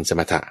5ที่เป็นส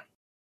มถะ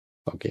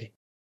โอเค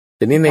แ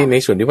ต่นี่ใน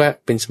ส่วนที่ว่า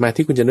เป็นสมาธิ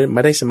คุณจะม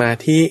าได้สมา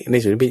ธิใน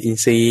ส่วนที่เป็นอิน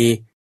ทรีย์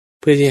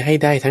เพื่อที่ให้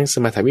ได้ทั้งส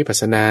มถะวิปัส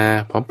สนา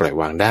พร้อมปล่อย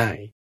วางได้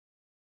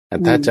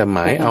ถ้าจะหม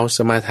ายเอาส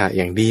มถะ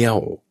อย่างเดียว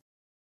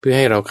เพื่อใ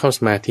ห้เราเข้าส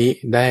มาธิ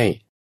ได้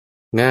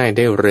ง่ายไ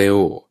ด้เร็ว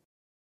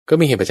ก็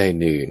มีเหตุปัจจัย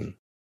อื่น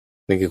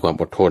นั่นคือความ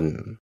อดทน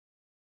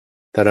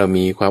ถ้าเรา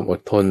มีความอด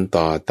ทน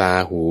ต่อตา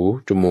หู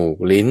จมูก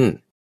ลิ้น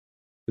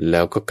แ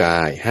ล้วก็ก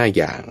าย5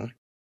อย่าง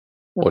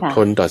อดท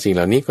นต่อสิ่งเห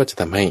ล่านี้ก็จะ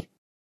ทำให้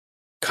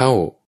เข้า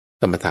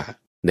สมถะ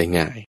ได้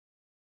ง่าย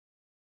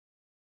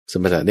ส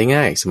มถะได้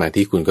ง่ายสมา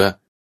ธิคุณก็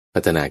พั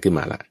ฒนาขึ้นม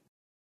าละ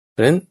เพรา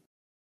ะฉะนั้น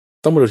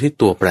ต้องมาดูที่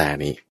ตัวแปร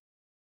นี้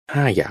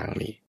5อย่าง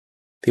นี้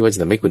ที่ว่าจะ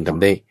ทำให้คุณท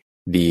ำได้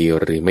ดี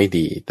หรือไม่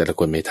ดีแต่ละ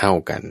คนไม่เท่า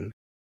กัน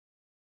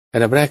อั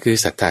นดับแรกคือ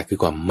ศรัทธาคือ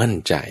ความมั่น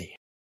ใจ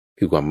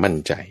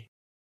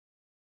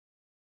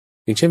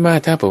อย่างเช่นว่า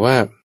ถ้าบอกว่า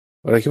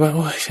เราคิดว่าโ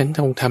อ้ยฉัน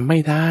คงทำไม่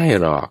ได้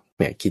หรอก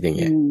เนี่ยคิดอย่างเ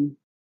งี้ย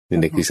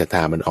นี่คือศรัทธ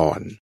ามันอ่อ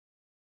น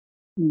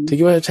ถ้า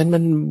คิดว่าฉันมั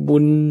นบุ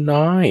ญ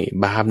น้อย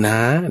บาปนะ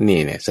นี่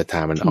เนี่ยศรัทธ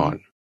ามันอ่อน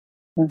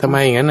ทำไม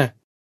อย่างนั้นน่ะ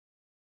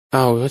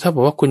ถ้าบ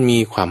อกว่าคุณมี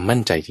ความมั่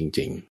นใจจ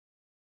ริง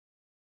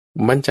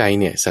ๆมั่นใจ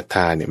เนี่ยศรัทธ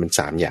าเนี่ยมัน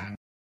3อย่าง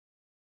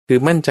คือ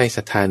มั่นใจศ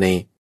รัทธาใน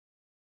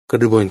ก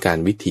ระบวนการ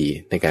วิธี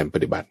ในการป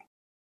ฏิบัติ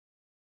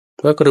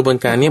ว่ากระบวน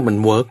การนี้มัน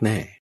เวิร์กแน่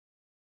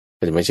แ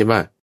ต่ไม่ใช่ว่า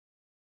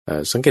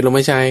สังเกตลมห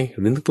ายใจ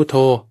หรือนึกพุทโธ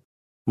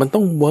มันต้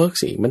องเวิร์ก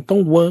สิมันต้อง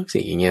เวิร์ก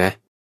สิอย่างเงี้ยนะ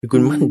คือคุ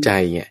ณมั่นใจ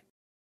เงี้ย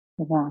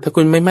ถ้า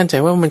คุณไม่มั่นใจ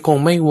ว่ามันคง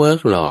ไม่เวิร์ก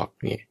หรอก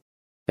เนี่ย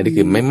อันนี้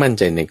คือไม่มั่น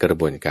ใจในกระ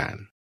บวนการ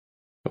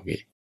โอเค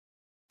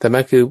แต่ม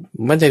าคือ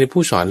มั่นใจใน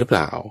ผู้สอนหรือเป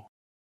ล่า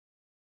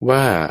ว่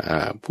า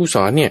ผู้ส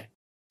อนเนี่ย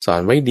สอน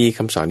ไว้ดีค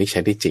ำสอนที่ใช้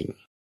ได้จริง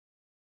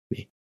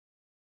นี่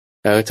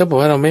ถ้าบอก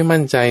ว่าเราไม่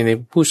มั่นใจใน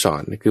ผู้สอ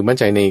นคือมั่น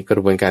ใจในกร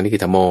ะบวนการนี่คื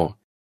อธัมโม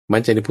มั่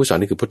นใจในผู้สอน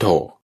นี่คือพุทโธ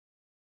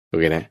โอ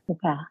เคนะ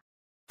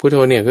พุทโธ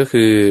เนี่ยก็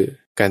คือ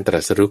การตรั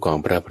สรู้ของ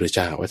พระพุทธเ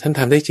จ้าว่าท่าน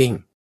ทำได้จริง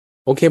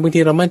โอเคบางที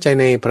เรามั่นใจ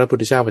ในพระพุท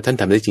ธเจ้าว่าท่าน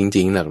ทำได้จ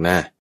ริงๆหรอกนะ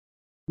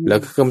แล้ว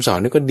ก็คำสอน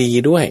นี่ก็ดี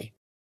ด้วย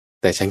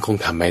แต่ฉันคง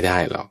ทำไม่ได้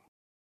หรอก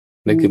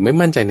นั่นคือไม่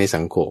มั่นใจใน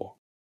สังโฆ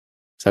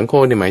สังโฆ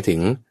เนี่ยหมายถึง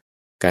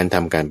การท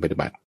ำการปฏิ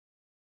บัติ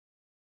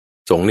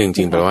สงฆ์จ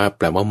ริงๆแปล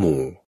ว่าหมู่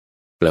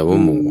แปลว่า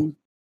ห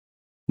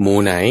มู่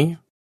ไหน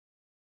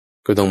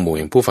ก็ต้องหมู่แ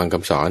ห่งผู้ฟังค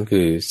ำสอนคื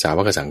อสาว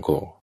กสังโฆ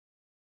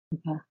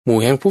หมู่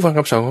แห่งผู้ฟังค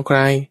ำสอนของใคร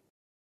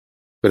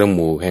ก็ต้องห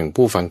มู่แห่ง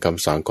ผู้ฟังค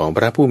ำสอนของพ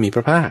ระผู้มีพ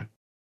ระภาค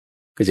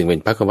ก็จึงเป็น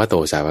ภควโต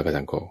สาวก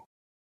สังโฆ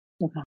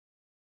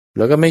แ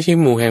ล้วก็ไม่ใช่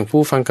หมู่แห่ง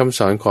ผู้ฟังคำส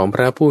อนของพ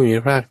ระผู้มีพ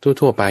ระภาค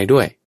ทั่วๆไปด้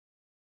วย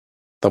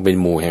ต้องเป็น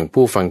หมู่แห่ง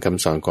ผู้ฟังค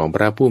ำสอนของพ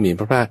ระผู้มี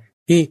พระภาค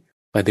ที่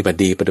ปฏิบัติ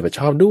ดีปฏิบัติ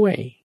ชอบด้วย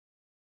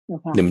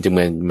เดี๋ยวมันจะ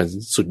มัน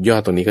สุดยอ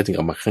ดตรงนี้ก็จึงเ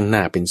อามาข้างหน้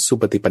าเป็นสุ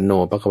ปฏิปันโน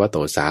ภควโต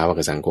สาว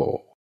กสังโฆ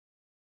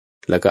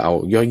แล้วก็เอา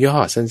ย่อ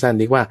ๆสั้นๆ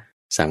เรียกว่า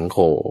สังโฆ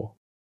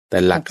แต่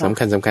หลักสำ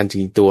คัญจริ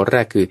งตัวแร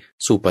กคือ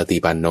สุปฏิ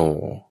ปันโน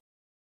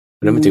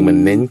แล้วมันจึงมัน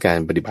เน้นการ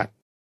ปฏิบัติ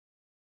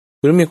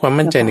คุณต้องมีความ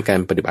มั่นใจในการ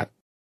ปฏิบัติ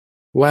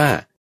ว่า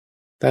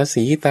ตา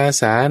สีตา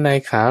สานาย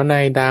ขาวนา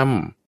ยด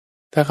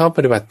ำถ้าเขาป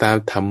ฏิบัติตาม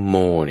ธัมโม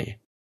เนี่ย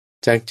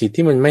จากจิต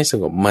ที่มันไม่ส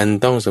งบมัน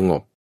ต้องสง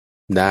บ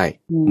ได้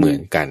เหมือ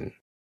นกัน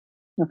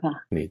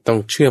นี่ต้อง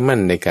เชื่อมั่น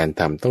ในการ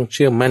ทำต้องเ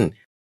ชื่อมั่น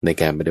ใน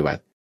การปฏิบั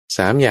ติ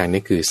3อย่าง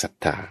นี้คือศรัท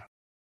ธา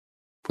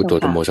พุทโธ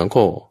ธัมโมสังโฆ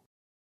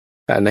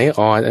อันไหน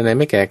อ่อนอันไหน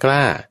ไม่แก่กล้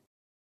า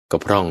ก็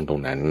พร่องตร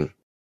งนั้น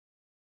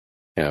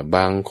บ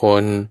างค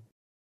น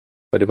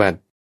ปฏิบัติ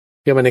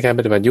เชื่อมั่นในการ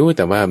ปฏิบัติอยู่แ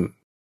ต่ว่า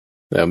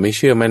ไม่เ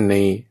ชื่อมั่นใน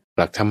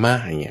หลักธรรมะ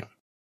อย่างเงี้ย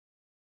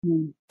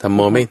ธัมโม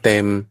ไม่เต็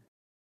ม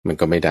มัน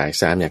ก็ไม่ได้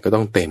3อย่างก็ต้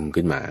องเต็ม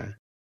ขึ้นมา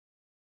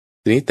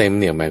ทีนี้เต็ม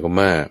เนี่ยหมายความ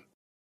ว่า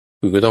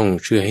คุณก็ต้อง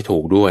เชื่อให้ถู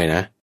กด้วยน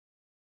ะ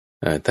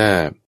ถ้า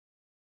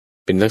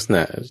เป็นลักษณ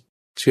ะ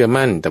เชื่อ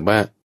มั่นแต่ว่า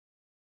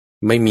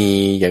ไม่มี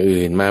อย่าง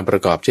อื่นมาปร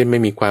ะกอบเช่นไม่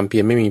มีความเพี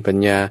ยรไม่มีปัญ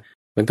ญา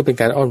มันก็เป็น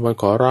การอ้อนวอน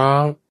ขอร้อ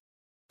ง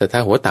แต่ถ้า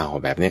หัวเต่า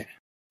แบบเนี้ย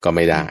ก็ไ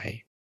ม่ได้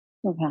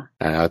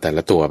เอาแต่ล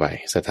ะตัวไป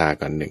ศรัทธา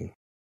ก่อน1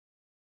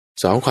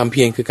 2ความเ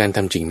พียรคือการท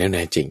ำจริงแน่แ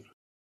น่จริง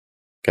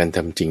การท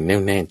ำจริงแน่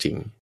แน่จริง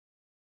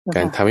ก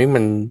ารทำให้มั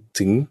น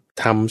ถึง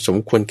ทำสม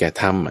ควรแก่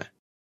ท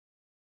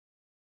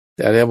ำแ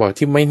ต่อะไรบอก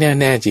ที่ไม่แน่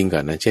แน่จริงก่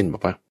อนนะเช่นบอ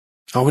กว่า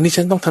เอาวันนี้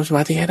ฉันต้องทำสม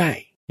าธิให้ได้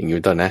อย่างนี้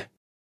ต้นนะ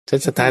ฉัน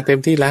ศรัทธาเต็ม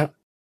ที่แล้ว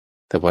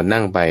แต่พอนั่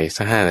งไป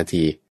สัก5 นา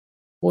ที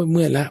โอ้ยเ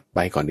มื่อยละไป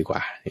ก่อนดีกว่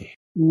า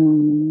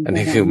อัน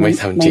นี้คือไม่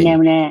ทำจริงไม่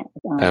แน่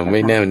ไม่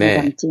แน่แน่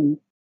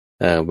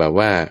แบบ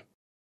ว่า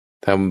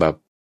ทำแบบ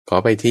ขอ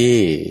ไปที่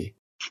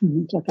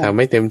ทำไ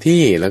ม่เต็ม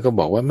ที่แล้วก็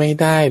บอกว่าไม่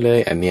ได้เลย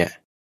อันเนี้ย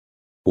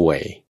ป่วย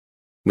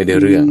ไม่ได้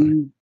เรื่อง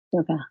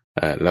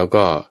แล้ว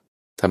ก็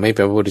ทำให้พ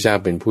ระพุทธเจ้า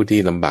เป็นผู้ที่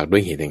ลำบากด้ว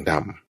ยเหตุแห่งธรร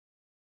ม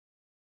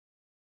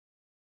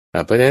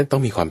เพราะฉะนั้นต้อ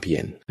งมีความเพีย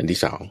รอันที่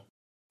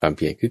2ความเ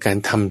พียรคือการ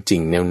ทำจริ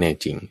งแน่วแน่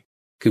จริง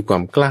คือควา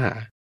มกล้า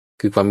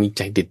คือความมีใ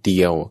จเด็ดเ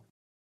ดียว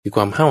คือค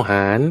วามห้าวห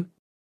าญ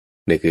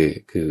นี่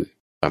คือ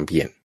ความเพี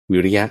ยรวิ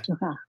ริยะ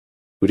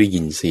วิริ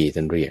ยินทรีย์ท่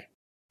านเรียก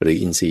หรือ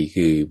อินทรีย์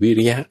คือวิ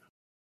ริยะ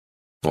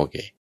โอเค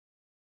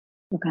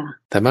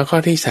แต่มาข้อ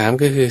ที่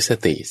3ก็คือส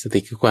ติ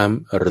คือความ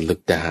ระลึ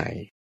กได้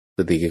ส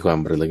ติคือความ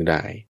ระลึกไ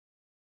ด้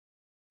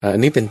อั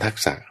นนี้เป็นทัก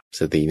ษะ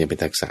สติเนี่ยเป็น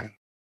ทักษะ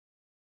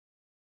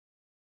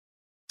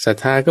ศรัท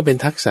ธาก็เป็น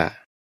ทักษะ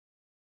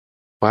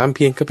ความเ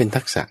พียรก็เป็น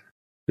ทักษะ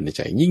คุณใ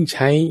จยิ่งใ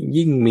ช้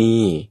ยิ่งมี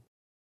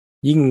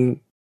ยิ่ง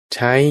ใ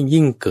ช้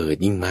ยิ่งเกิด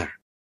ยิ่งมาก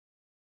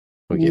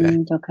โอเคนะ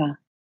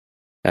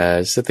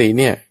สติ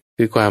เนี่ย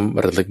คือความ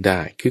ระลึกได้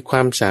คือคว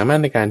ามสามารถ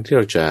ในการที่เ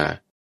ราจะ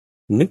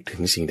นึกถึ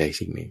งสิ่งใด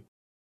สิ่งห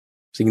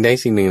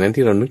นึ่งนั้น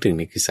ที่เรานึกถึง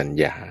นี่คือสัญ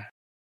ญา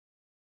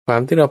ควา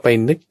มที่เราไป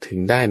นึกถึง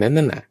ได้นั้น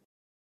น่ะ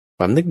ค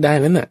วามนึกได้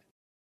นั้นน่ะ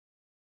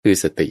คือ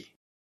สติ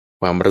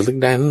ความระลึก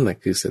ได้นั่นน่ะ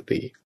คือสติ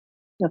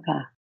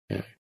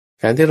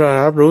การที่เรา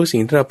รับรู้สิ่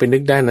งที่เราไปนึ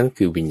กได้นั้น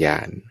คือวิญญา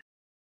ณ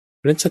เพ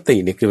ราะฉะนั้นสติ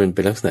เนี่ยคือมันเ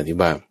ป็นลักษณะที่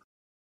ว่า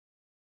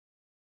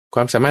คว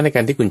ามสามารถในก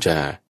ารที่คุณจะ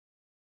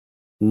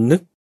นึ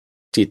ก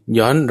จิต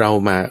ย้อนเรา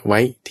มาไว้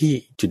ที่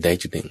จุดใด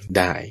จุดหนึ่งไ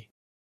ด้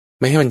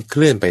ไม่ให้มันเค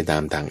ลื่อนไปตา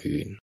มทาง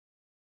อื่น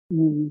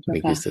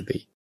นี่คือสติ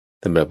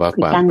สำหรับว่า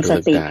ความตั้งส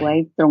ติไว้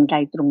ตรงใด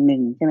ตรงหนึ่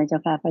งใช่ไหมเจ้า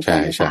ค่ะพระอาจา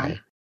รย์ใช่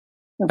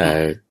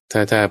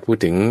ถ้าพูด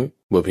ถึง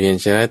บทเรียน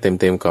ชนะเ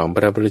ต็มๆของพ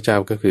ระพุทธเจ้า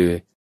ก็คือ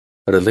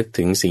ระลึก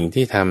ถึงสิ่ง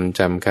ที่ทำ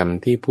จำค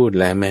ำที่พูด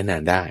และแม้นา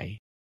นได้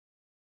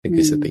นี่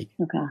คือสติ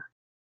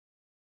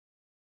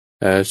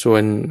ส่ว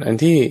นอัน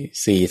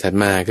ที่4ถัด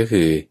มาก็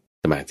คือ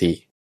สมาธิ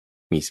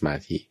มีสมา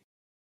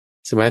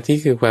ธิ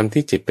คือความ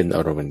ที่จิตเป็นอ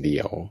ารมณ์เดี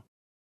ยว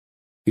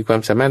คือควา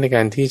มสามารถในก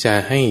ารที่จะ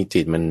ให้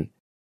จิตมัน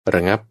ร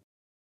ะงับ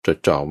จด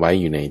จ่อไว้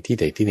อยู่ในที่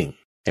ใดที่หนึ่ง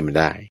ให้มัน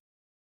ได้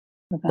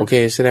โอเค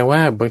แสดงว่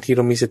าบางทีเร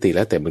ามีสติแ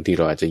ล้วแต่บางทีเ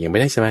ราอาจจะยังไม่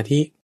ได้สมาธิ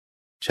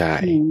ใช่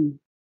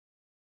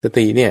ส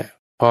ติเนี่ย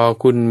พอ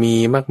คุณมี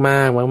มา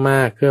กๆม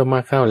ากๆเครื่องม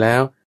ากเข้าแล้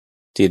ว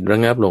จิตระ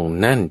งับลง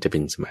นั่นจะเป็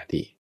นสมา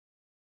ธิ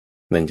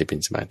นั่นจะเป็น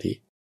สมาธิ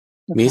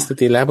มีส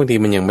ติแล้วบางที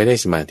มันยังไม่ได้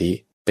สมาธิ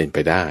เป็นไป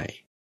ได้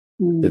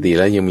สติแ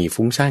ล้วยังมี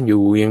ฟุ้งซ่านอ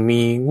ยู่ยังมี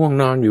ง่วง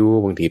นอนอยู่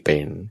บางทีเป็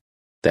น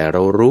แต่เร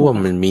ารู้ว่า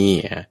มันมี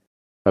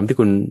ความที่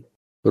คุณ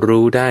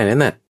รู้ได้นั้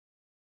นน่ะ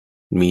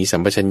มีสั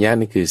มปชัญญะ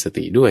นี่คือส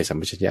ติด้วยสัม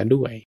ปชัญญะ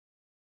ด้วย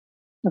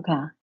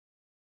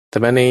แต่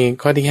มาใน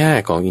ข้อที่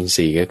5ของอินท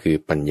รีย์ก็คือ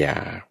ปัญญา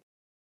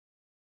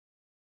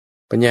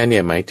ปัญญาเนี่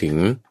ยหมายถึง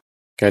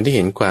การที่เ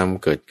ห็นความ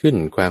เกิดขึ้น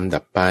ความดั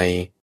บไป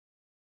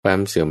ความ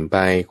เสื่อมไป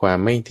ความ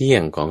ไม่เที่ย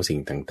งของสิ่ง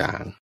ต่า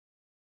ง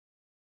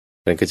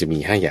ๆมันก็จะมี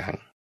5อย่าง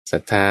ศรั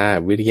ทธา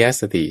วิริยะ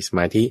สติสม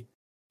าธิ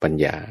ปัญ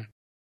ญา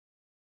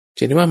เ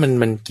ชื่อว่า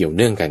มันเกี่ยวเ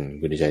นื่องกัน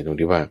คุณใจตรง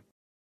ที่ว่า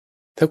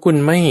ถ้าคุณ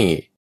ไม่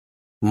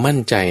มั่น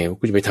ใจ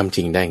คุณจะไปทำจ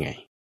ริงได้ไง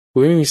คุณ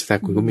ไม่มีศรัทธา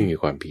คุณก็ไม่มี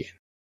ความเพียร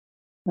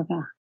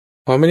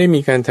พอไม่ได้มี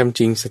การทำจ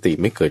ริงสติ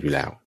ไม่เกิดอยู่แ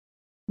ล้ว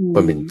มั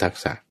นเป็นทัก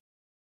ษะ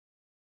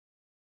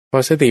พอ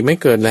สติไม่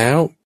เกิดแล้ว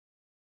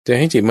จะใ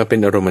ห้จิตมาเป็น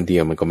อารมณ์เดี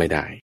ยวมันก็ไม่ไ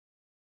ด้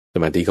ส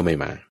มาธิก็ไม่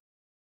มา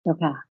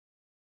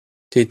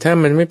จิตถ้า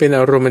มันไม่เป็นอ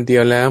ารมณ์เดี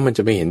ยวแล้วมันจ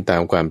ะไม่เห็นตา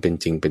มความเป็น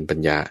จริงเป็นปัญ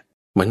ญา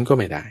มันก็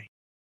ไม่ได้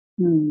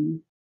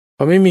พ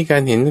อไม่มีกา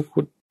รเห็น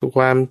ค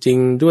วามจริง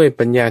ด้วย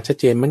ปัญญาชัด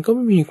เจนมันก็ไ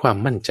ม่มีความ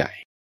มั่นใจ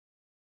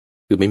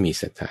คือไม่มี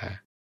ศรัทธา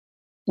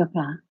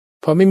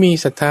พอไม่มี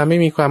ศรัทธาไม่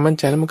มีความมั่น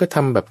ใจแล้วมันก็ท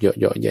ำแบบเ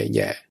หยาะๆแ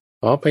ย่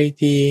ๆไป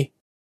ที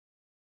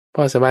พ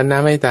อสบายน้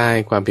ำไม่ตาย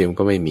ความเพียร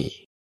ก็ไม่มี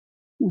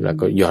แล้ว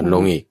ก็หย่อนล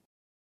งอีก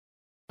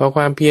พอค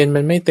วามเพียรมั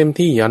นไม่เต็ม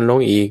ที่หย่อนลง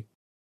อีก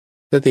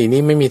สติ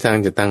นี้ไม่มีทาง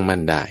จะตั้งมั่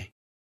นได้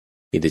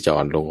มีแต่จะ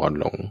อ่อนลง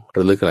ร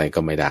ะลึกอะไรก็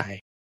ไม่ได้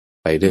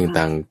ไปเรื่อง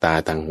ตา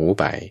ทางหู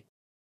ไป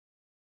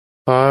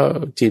พอ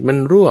จิตมัน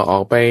รั่วออ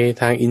กไป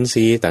ทางอินท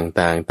รีย์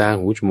ต่างๆตา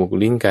หูจมูก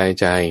ลิ้นกาย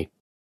ใจ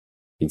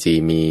อินทรี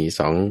ย์มี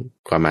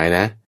2ความหมายน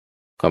ะ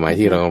ความหมาย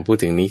ที่เราพูด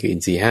ถึงนี้คืออิ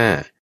นทรีย์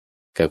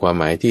5กับความ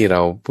หมายที่เร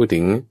าพูดถึ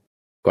ง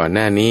ก่อนห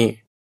น้านี้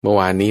เมื่อ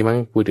วานนี้มั้ง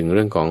พูดถึงเ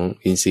รื่องของ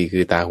อินทรีย์คื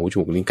อตาหูจ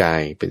มูกลิ้นกา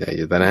ยเป็นอา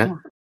ยตนะ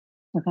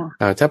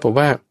ถ้าผม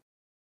ว่า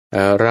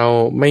เรา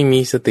ไม่มี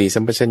สติสั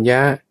มปชัญญ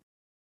ะ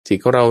จิต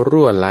ของเรา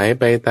รั่วไหล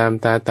ไปตาม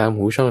ตาตาม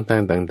หูช่องทา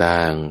งต่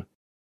าง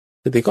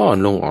ๆสติก็อ่อน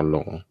ล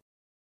ง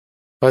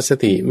พอส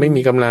ติไม่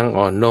มีกำลัง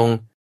อ่อนลง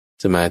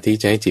สมาธิ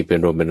จะให้จิตเป็น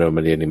รวม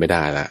เรียนนี่ไม่ไ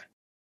ด้ละ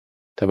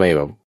ถ้าไม่แ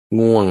บบ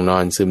ง่วงนอ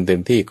นซึมเต็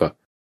มที่ก็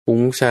ฟุ้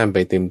งซ่านไป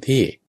เต็ม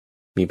ที่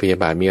มีพยา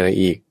บาทมีอะไร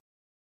อีก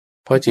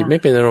พอจิตไม่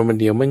เป็นอารมณ์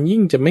เดียวมันยิ่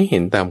งจะไม่เห็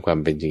นตามความ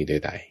เป็นจริงใ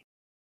ด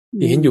ๆ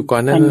ที่เห็นอยู่ก่อ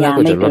นนั้นแล้ว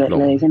ก็จะลดลง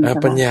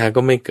ปัญญา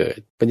ก็ไม่เกิด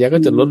ปัญญาก็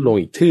จะลดลง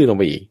อีกทื่อลง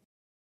ไปอีก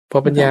พอ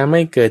ปัญญาไ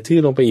ม่เกิดทื่อ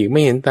ลงไปอีกไ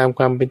ม่เห็นตามค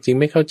วามเป็นจริง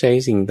ไม่เข้าใจ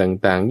สิ่ง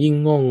ต่างๆยิ่ง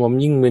ง่วงงม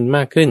ยิ่งมึนม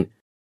ากขึ้น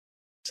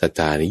ศรัทธ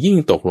านี่ยิ่ง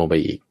ตกลงไป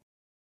อีก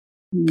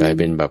กลายเ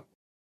ป็นแบบ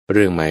เ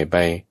รื่องใหม่ไป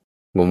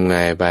งมง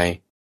ายไ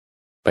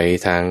ป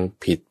ทาง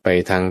ผิดไป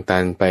ทางตั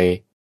นไป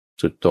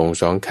สุดตรง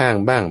สองข้าง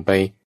บ้างไป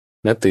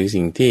นับถือ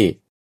สิ่งที่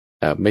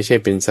ไม่ใช่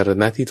เป็นสร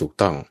ณะที่ถูก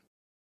ต้อง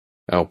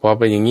พอเ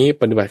ป็นอย่างนี้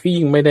ปฏิบัติก็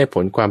ยิ่งไม่ได้ผ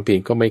ลความเพียร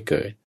ก็ไม่เ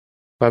กิด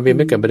ความเพียรไ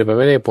ม่เกิดปฏิบัติ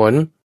ไม่ได้ผล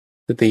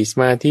สติส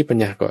มาธิปัญ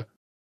ญาก็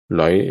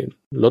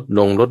ลด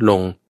ล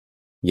ง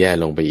แย่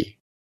ลงไปอีก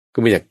ก็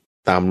ไม่อยาก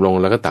ตามลง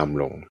แล้วก็ตาม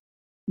ลง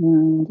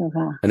เจ้า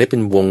ค่ะอันนี้เป็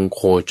นวงโค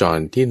จร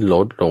ที่ล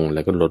ดลงแ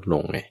ล้วก็ลดล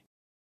งไง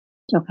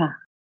เจ้าค่ะ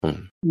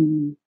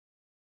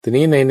ที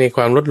นี้ในค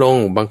วามลดลง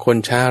บางคน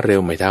ช้าเร็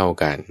วไม่เท่า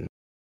กัน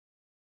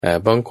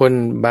บางคน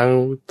บาง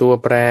ตัว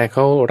แปรเข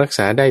ารักษ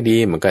าได้ดี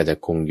มันก็อาจจะ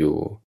คงอยู่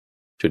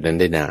จุดนั้น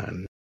ได้นาน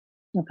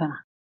เจ้าค่ะ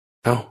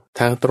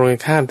ทางตรง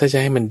ข้ามถ้าจะ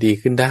ให้มันดี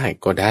ขึ้นได้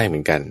ก็ได้เหมื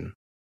อนกัน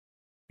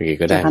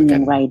ก็ได้เหมือนกันทำอย่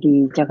างไรดี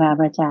เจ้าค่ะ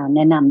พระอาจารย์แน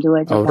ะนำด้วย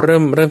เ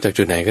ริ่มจาก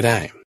จุดไหนก็ได้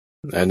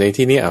ใน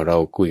ที่นี้เรา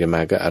คุยกันม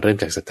าก็เริ่ม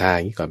จากศรัทธาอ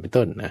ย่างนี้ก่อนเป็น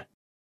ต้นนะ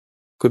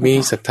คุณมี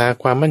ศรัทธา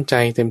ความมั่นใจ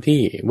เต็ม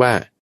ที่ว่า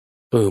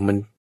มัน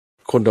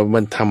คนเรา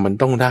มันทำมัน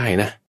ต้องได้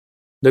นะ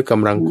ด้วยก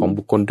ำลังของ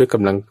บุคคลด้วยค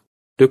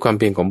วามเ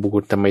พียรของบุคค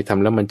ลทำไมท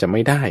ำแล้วมันจะไ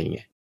ม่ได้ไง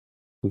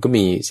มันก็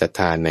มีศรัทธ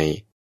าใน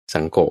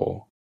สังโฆ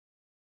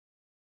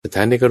ศรัทธ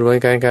าในกระบวน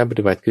การป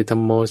ฏิบัติคือธั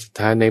มโมศรัท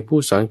ธาในผู้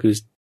สอนคือ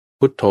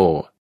พุทโธ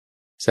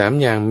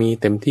3อย่างมี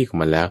เต็มที่ของ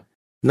มันแล้ว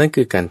นั่น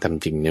คือการท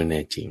ำจริงแน่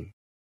จริง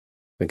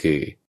นั่นคือ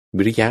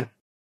วิริยะ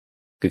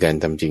คือการ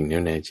ทำจริง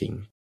แน่จริง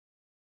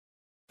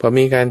พอ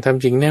มีการท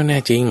ำจริงแน่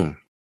จริง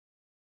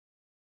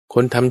ค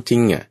นทำจริ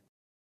ง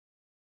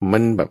มั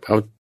นแบบเอา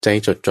ใจ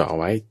จดจ่อ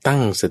ไว้ตั้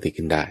งสติ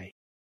ขึ้นได้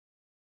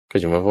ก็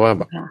จะมาเพราะว่าแ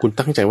บบคุณ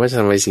ตั้งใจว่าจะท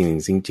ำอะไรสิ่งหนึ่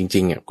งจ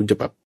ริงๆคุณจะ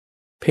แบบ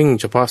เพ่ง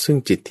เฉพาะซึ่ง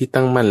จิตที่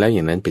ตั้งมั่นแล้วอ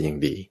ย่างนั้นเป็นอย่าง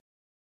ดี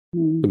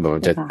คุณบอกว่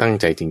าจะตั้ง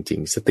ใจจริง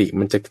ๆสติ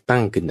มันจะตั้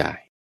งขึ้นได้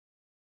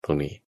ตรง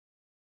นี้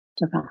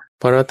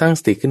พอเราตั้ง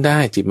สติขึ้นได้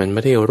จิตมันไ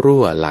ม่ได้รั่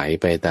วไหล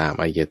ไปตาม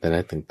อายตนะ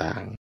ต่า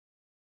ง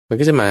ๆมัน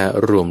ก็จะมา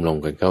รวมลง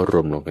กันเข้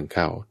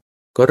า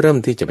ก็เริ่ม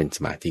ที่จะเป็นส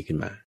มาธิขึ้น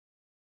มา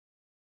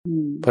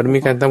พอมี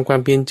การทำควา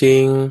มเพียรจริ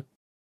ง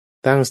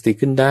ตั้งสติ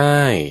ขึ้นได้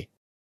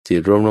จิต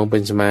รวมลงเป็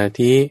นสมา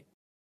ธิ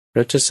เร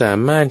าจะสา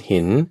มารถเ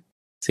ห็น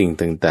สิ่ง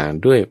ต่าง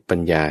ๆด้วยปัญ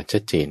ญาชั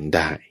ดเจนไ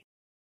ด้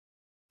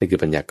นี่คือ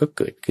ปัญญาก็เ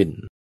กิดขึ้น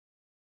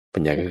ปั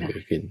ญญาก็เกิ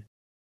ดขึ้น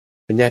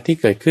ปัญญาที่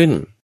เกิดขึ้น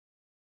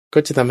ก็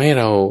จะทำให้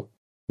เรา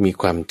มี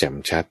ความแจ่ม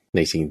ชัดใน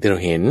สิ่งที่เรา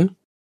เห็น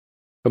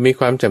พอมี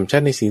ความแจ่มชั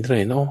ดในสิ่งที่เรา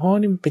เห็นอ๋อ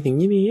นี่มันเป็นอย่าง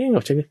นี้นี่เองเหร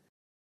อ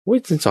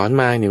ฉันสอน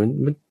มาเนี่ย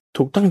มัน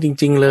ถูกต้องจ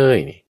ริงๆเลย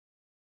นี่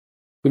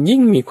คุณยิ่ง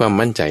มีความ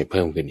มั่นใจเ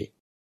พิ่มขึ้นอีก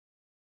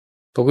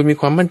พอคุณมี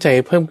ความมั่นใจ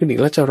เพิ่มขึ้นอีก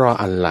แล้วจะรอ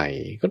อะไร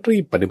ก็รี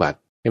บปฏิบัติ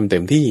ให้มันเต็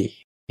มที่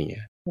อย่างเงี้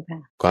ย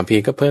ความเพีย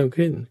รก็เพิ่ม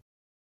ขึ้น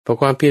พอ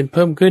ความเพียรเ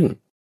พิ่มขึ้น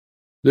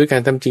ด้วยกา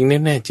รทำจริง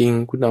แน่ๆจริง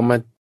คุณเอามา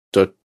จ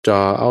ดจ่อ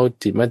เอา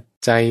จิตมา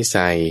ใจใ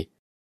ส่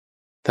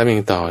ทำอย่า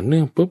งต่อเนื่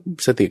องปุ๊บ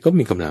สติก็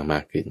มีกำลังม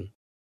ากขึ้น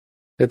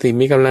สติ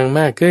มีกำลัง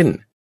มากขึ้น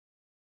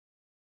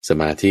ส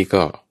มาธิ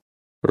ก็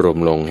รวม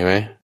ลงใช่ไหม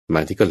สม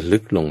าธิก็ลึ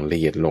กลงละ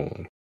เอียดลง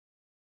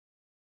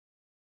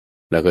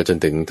แล้วก็จน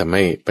ถึงทำใ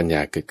ห้ปัญญ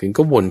าเกิดขึ้น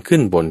ก็วนขึ้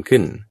น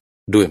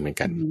ด้วยเหมือน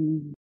กัน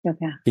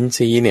อินท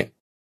รีย์เนี่ย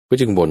ก็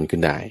จึงวนขึ้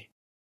นได้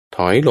ถ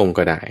อยลง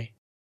ก็ได้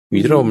วิ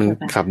ธีเรามัน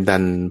ขับดั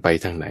นไป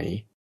ทางไหน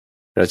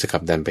เราจะขั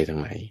บดันไปทาง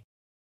ไหน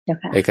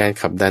ในการ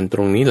ขับดันต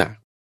รงนี้แหละ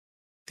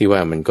ที่ว่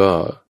ามันก็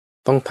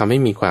ต้องทำให้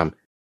มีความ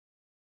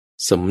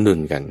สมดุล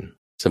กัน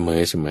เสม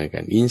อกั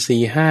นอินทรี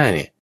ย์5เ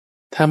นี่ย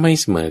ถ้าไม่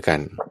เสมอกัน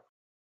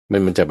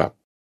มันจะแบบ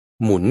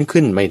หมุน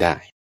ขึ้นไม่ได้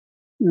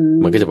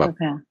มันก็จะแบบ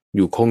อ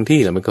ยู่คงที่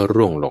แล้วมันก็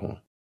ร่วงลง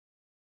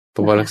เพร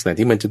าะว่าลักษณะ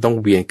ที่มันจะต้อง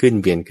เวียนขึ้น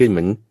เห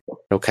มือน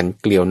เราขัน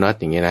เกลียวน็อต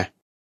อย่างเงี้ยนะ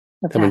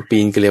ถ้ามันปี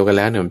นเกลียวกันแ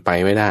ล้วเนี่ยมันไป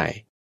ไม่ได้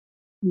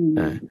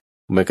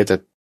มันก็จะ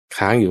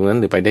ค้างอยู่ตรงนั้น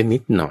หรือไปได้นิ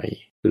ดหน่อย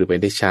หรือไป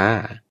ได้ช้า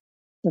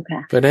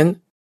เพราะฉะนั้น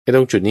ไอ้ต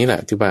รงจุดนี้แหละ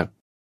ที่ว่า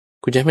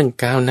คุณจะให้มัน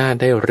ก้าวหน้า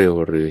ได้เร็ว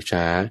หรือ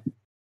ช้า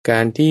กา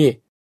รที่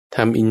ท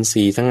ำอินท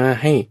รีย์ทั้ง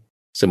5ให้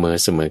เส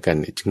มอกัน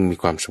จึงมี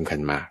ความสำคัญ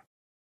มาก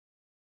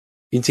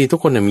อินทรีย์ทุก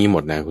คนมีหม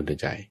ดนะคุณ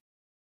ใจ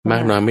มา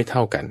กน้อยไม่เท่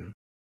ากัน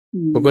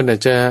บางคนอา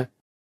จจะ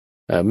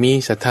มี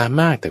ศรัทธา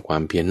มากแต่ควา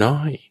มเพียรน้อ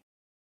ย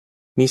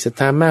มีศรัท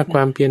ธามากคว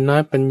ามเพียรน้อ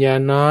ยปัญญา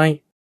น้อย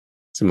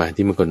สมา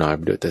ธิมันก็น้อยไ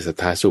ปด้วยแต่ศรัท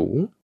ธาสูง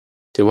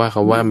จะว่าเข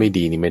าว่าไม่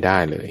ดีนี่ไม่ได้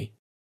เลย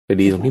ก็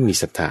ดีตรงที่มี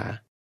ศรัทธา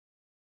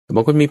บ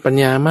างคนมีปัญ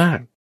ญามาก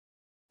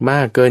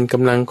เกินก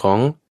ำลังของ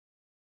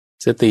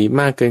สติ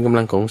มากเกินกำ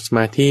ลังของสม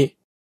าธิ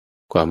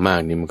ความมาก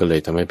นี่มันก็เล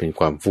ยทำให้เป็น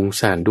ความฟุ้ง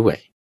ซ่านด้วย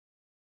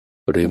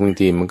หรือบาง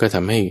ทีมันก็ท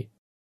ำให้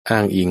อ้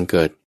างอิงเ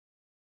กิด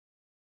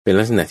เป็น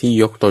ลักษณะที่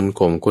ยกตน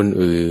ข่มคน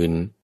อื่น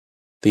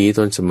ตีต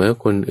นเสมอ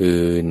คน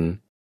อื่น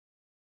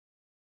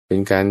เป็น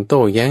การโ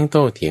ต้แย้งโ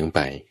ต้เถียงไป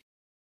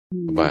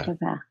ว่า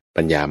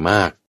ปัญญาม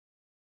าก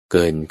เ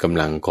กินก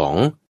ำลังของ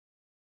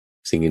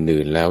สิ่ง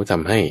อื่นๆแล้วท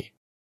ำให้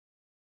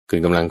เกิ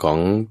นกำลังของ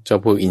เจ้า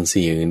พวกอินท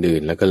รีย์อื่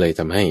นๆแล้วก็เลย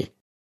ทำให้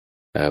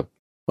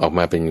ออกม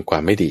าเป็นควา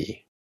มไม่ดี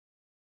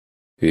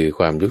คือค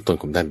วามยกตน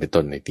ข่มท่านเป็น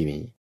ต้นในที่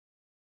นี้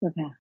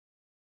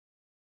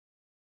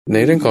ใน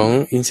เรื่องของ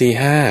อินทรีย์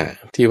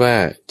5ที่ว่า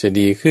จะ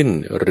ดีขึ้น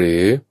หรื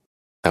อ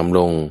ต่ำล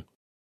ง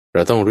เร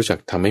าต้องรู้จัก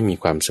ทำให้มี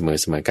ความเสม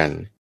อกัน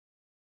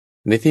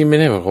ในที่ไม่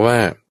ได้หมายความว่า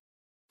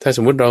ถ้าส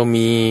มมุติเรา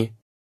มี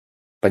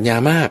ปัญญา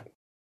มาก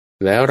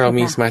แล้วเรา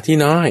มีสมาธิ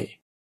น้อย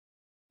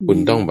คุณ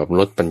ต้องแบบ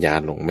ลดปัญญา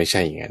ลงไม่ใ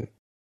ช่อย่างนั้น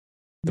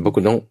แต่ว่าคุ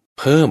ณต้อง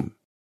เพิ่ม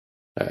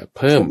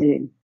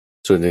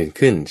ส่วนอื่น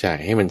ขึ้นใช่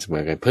ให้มันเสม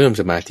อกันเพิ่ม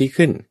สมาธิ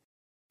ขึ้น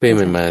เพื่อ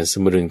มันมาส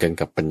มดุลกัน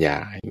กับปัญญา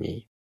อย่างนี้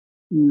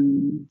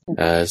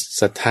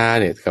ศรัทธา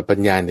เนี่ยกับปัญ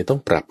ญาเนี่ยต้อ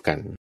งปรับกัน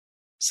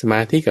สมา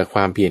ธิกับคว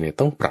ามเพียรเนี่ย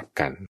ต้องปรับ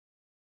กัน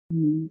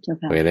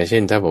เหมือนเช่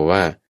นถ้าบอกว่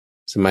า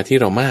สมาธิ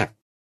เรามาก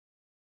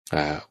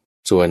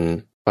ส่วน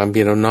ความเพี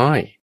ยรเราน้อย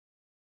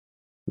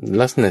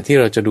ลักษณะที่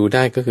เราจะดูไ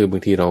ด้ก็คือบา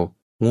งทีเรา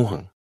ง่วง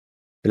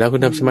เวลาคุ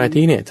ณทำสมา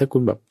ธิเนี่ยถ้าคุ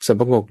ณแบบสับ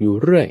ประงกอยู่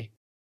เรื่อย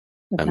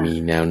มี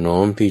แนวโน้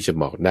มที่จะ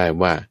บอกได้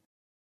ว่า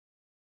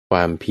คว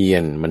ามเพีย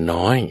รมัน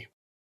น้อย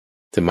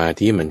สมา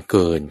ธิมันเ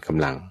กินก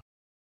ำลัง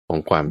ของ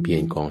ความเพีย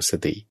รของส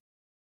ติ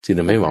จึงท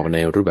ำให้บอกใน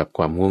รูปแบบค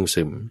วามง่วง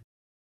ซึม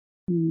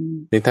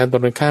ในทางตร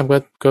งกันข้าม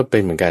ก็เป็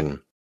นเหมือนกัน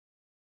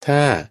ถ้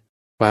า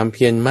ความเ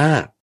พียรมา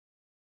ก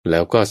แล้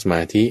วก็สม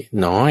าธิ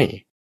น้อย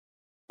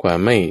ความ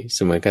ไม่เส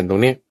มอกันตร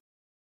งนี้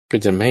ก็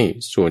จะให้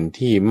ส่วน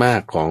ที่มา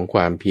กของคว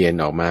ามเพียร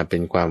ออกมาเป็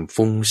นความ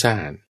ฟุ้งซ่า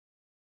น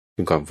เ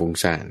ป็นความฟุ้ง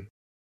ซ่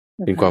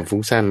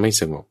านไม่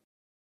สงบ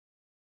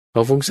พ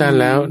อฟุ้งซ่าน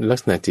แล้วลัก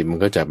ษณะจิตมัน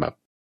ก็จะแบบ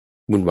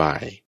วุ่นวา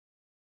ย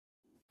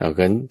เอา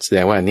งั้นแสด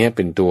งว่าอันนี้เ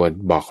ป็นตัว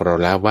บอกเรา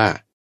แล้วว่า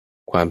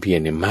ความเพียร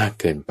เนี่ยมาก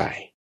เกินไป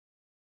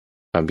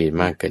ความเพียร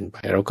มากเกินไป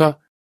เราก็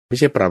ไม่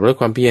ใช่ปรับลด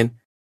ความเพียร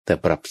แต่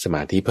ปรับสม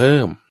าธิเพิ่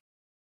ม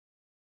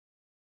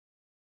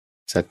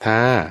ศรัทธ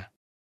า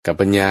กับ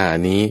ปัญญาอั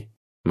นนี้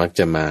มักจ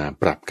ะมา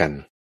ปรับกัน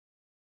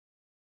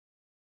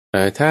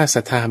ถ้าศ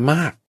รัทธาม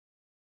าก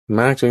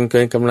จนเ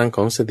กินกำลังข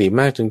องสติ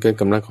มากจนเกิน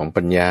กำลังของ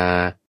ปัญญา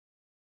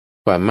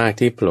ความมาก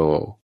ที่โผล่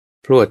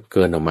พรวดเ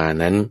กินออกมา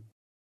นั้น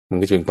มัน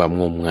ก็จะเป็นความ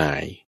งมงา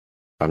ย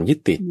ความยึด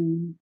ติด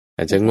อ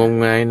าจจะงม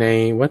งายใน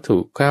วัตถุ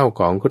ข้าว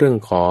ของเครื่อง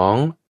ของ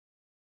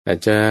อาจ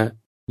จะ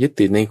ยึด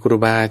ติดในครู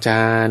บาอาจ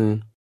ารย์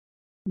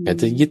อาจ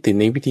จะยึดติด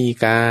ในวิธี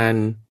การ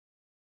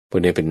พวก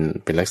นี้เ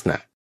ป็นลักษณะ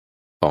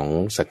ของ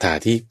ศรัทธา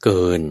ที่เ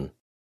กิน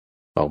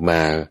ออกมา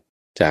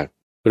จาก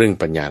เรื่อง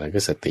ปัญญาและ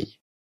ก็สติ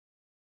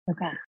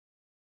ค่ะ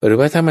หรือ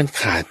ว่าถ้ามัน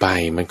ขาดไป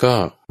มันก็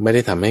ไม่ไ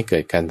ด้ทำให้เกิ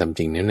ดการทำจ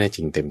ริงแน่จ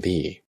ริงเต็ม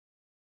ที่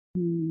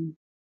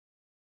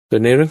ส่ว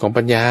นในเรื่องของ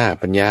ปัญญา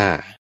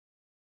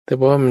แต่เ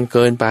พราะว่ามันเ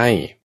กินไป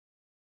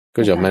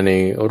ก็จะมาใน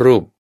รู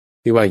ป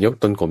ที่ว่ายก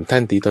ตนข่มท่า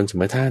นตีตนเส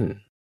มอท่าน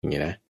อย่าง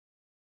นี้นะ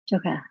เจ้า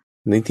ค่ะ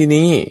ในที่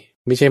นี้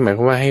ไม่ใช่หมายค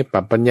วามว่าให้ป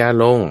รับปัญญา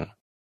ลง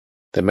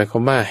แต่หมายควา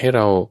มว่าให้เ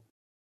รา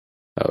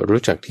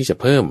รู้จักที่จะ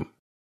เพิ่ม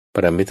พ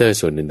ารามิเตอร์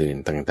ส่วนอื่น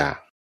ๆต่าง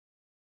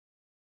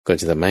ๆก็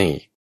จะทำให้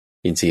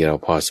อินทรีย์เรา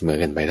พอเสมอ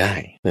กันไปได้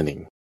นั่นเอง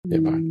เดี๋ย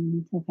วก่อน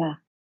เจ้าค่ะ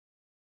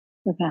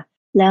เจ้าค่ะ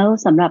แล้ว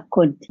สำหรับค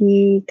นที่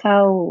เข้า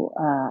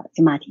ส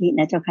มาธิ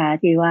นะเจ้าค่ะ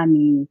ที่ว่า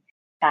มี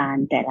การ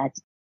แต่ละ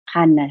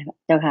ขั้นนะ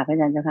เจ้าค่ะพระอา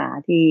จารย์เจ้าค่ะ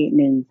ที่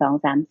1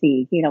 2 3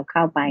 4ที่เราเข้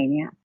าไปเ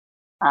นี่ย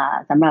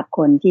สำหรับค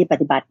นที่ป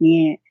ฏิบัติเนี่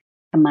ย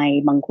ทำไม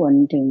บางคน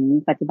ถึง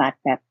ปฏิบัติ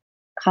แบบ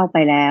เข้าไป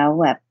แล้ว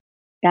แบบ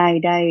ไ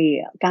ด้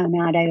ก้าวห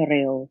น้าได้เ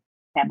ร็ว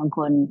แต่บางค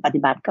นปฏิ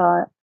บัติก็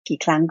กี่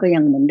ครั้งก็ยั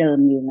งเหมือนเดิม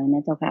อยู่น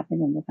ะเจ้าค่ะพระอ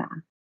าจารย์เจ้าค่ะ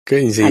ก็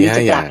อินทรีย์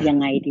5 อย่างยัง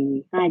ไงดี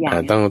5 อย่าง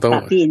ต้องปรั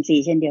บที่อินทรี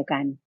ย์เช่นเดียวกั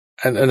น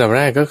อันดับแ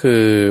รกก็คื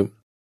อ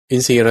อิ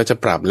นทรีย์เราจะ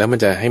ปรับแล้วมัน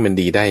จะให้มัน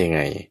ดีได้ยังไ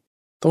ง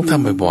ต้องท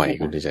ำบ่อยๆ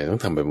คุณใจต้อ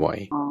งทำบ่อย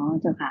ๆอ๋อ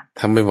เจ้าค่ะ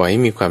ทำบ่อยๆให้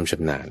มีความช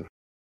ำนาญ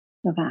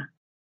เจ้าค่ะ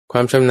คว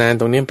ามชำนาญ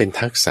ตรงนี้เป็น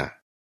ทักษะ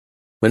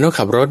เหมือนเรา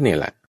ขับรถเนี่ย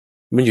แหละ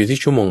มันอยู่ที่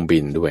ชั่วโมงบิ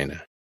นด้วยน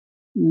ะ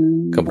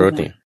ขับรถ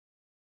เนี่ย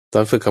ตอ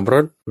นฝึกขับร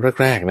ถ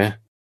แรกๆนะ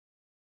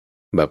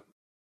แบบ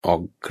ออก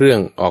เครื่อง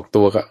ออก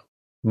ตัวก็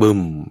บึ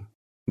ม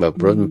แบบ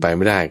รถมันไปไ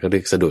ม่ได้ก็เรี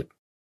ยกสะดุด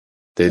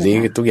แต่นี้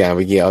ทุกอย่างเ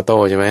ป็นเกียร์ออโต้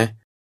ใช่ไหม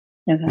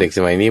เด็กส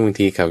มัยนี้บาง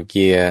ทีขับเ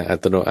กียร์อั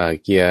ตโน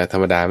เกียร์ธร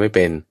รมดาไม่เ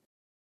ป็น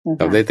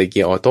ขับได้แต่เ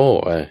กียร์ออโต้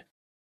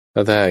แล้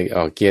วถ้าอ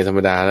อกเกียร์ธรรม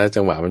ดาแล้ว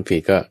จังหวะมันผิ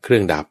ดก็เครื่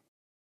องดับ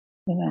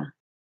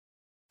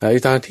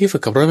ตอนที่ฝึ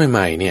กขับรถให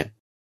ม่ๆเนี่ย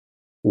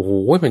โอ้โห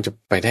มันจะ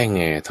ไปได้ไ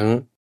งทั้ง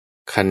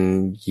คัน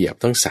เหยียบ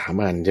ทั้ง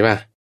3 อันใช่ป่ะ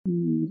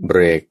เบร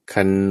ก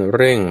คันเ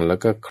ร่งแล้ว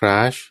ก็ค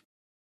ลัตช์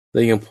แล้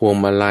วยังพวง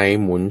มาลัย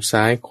หมุน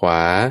ซ้ายขว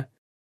า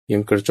ยั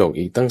งกระจก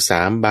อีกตั้ง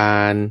3 บา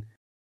น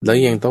แล้ว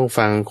ยังต้อง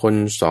ฟังคน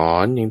สอ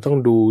นยังต้อง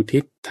ดูทิ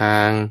ศทา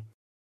ง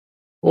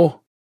โอ้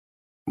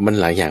มัน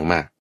หลายอย่างม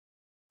าก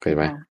เข้าใจไ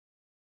หม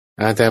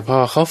แต่พอ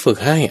เขาฝึก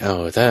ให้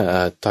ถ้า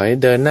ถอย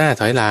เดินหน้า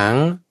ถอยหลัง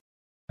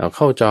เ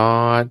ข้าจอ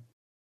ด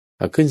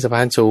ขึ้นสะพ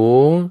านสู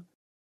ง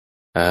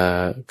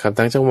ขับท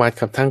างจังหวัด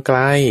ขับทางไกล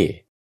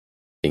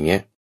อย่างเงี้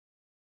ย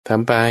ท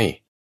ำไป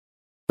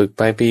ฝึกไ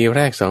ปปีแ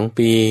รก2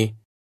 ปี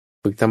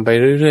ฝึกทำไป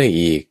เรื่อยๆ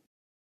อีก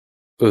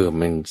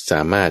มันส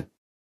ามารถ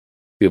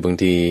คือบาง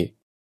ที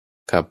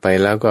ขับไป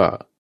แล้วก็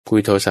คุย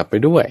โทรศัพท์ไป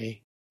ด้วย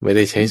ไม่ไ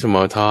ด้ใช้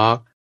small talk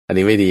อัน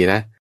นี้ไม่ดีนะ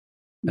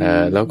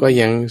แล้วก็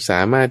ยังส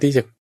ามารถที่จ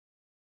ะ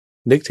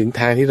นึกถึงท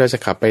างที่เราจะ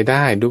ขับไปไ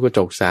ด้ดูกระจ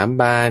ก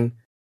3 บาน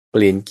เป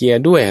ลี่ยนเกีย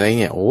ร์ด้วยอะไร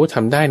เงี้ยโอ้ท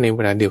ำได้ในเว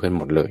ลาเดียวกัน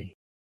หมดเลย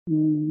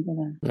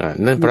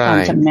นั่นปลา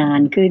ยชำนา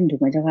ญขึ้นถูก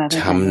ไหมเจ้าค่ะ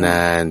ชำน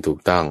าญถูก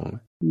ต้อง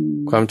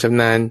ความช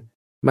ำนาญ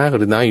มากห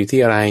รือน้อยอยู่ที่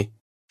อะไร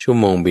ชั่ว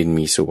โมงบิน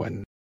มีส่วน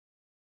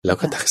แล้ว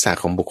ก็ทักษะ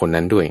ของบุคคล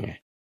นั้นด้วยไง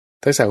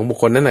ทักษะของบุค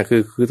คลนั้นคื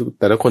อ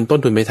แต่ละคนต้น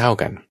ทุนไม่เท่า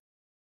กัน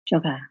เจ้า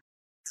ค่ะ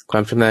ควา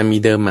มชำนาญมี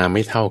เดิมมาไ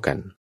ม่เท่ากัน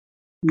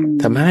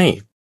ทำให้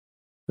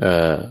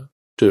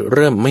จุดเ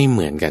ริ่มไม่เห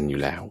มือนกันอยู่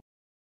แล้ว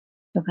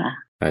เจ้าค่ะ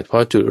พอ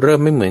จุดเริ่ม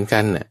ไม่เหมือนกั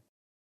นน่ะ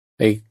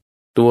ไอ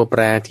ตัวแป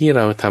รที่เ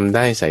ราทำไ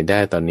ด้ใส่ได้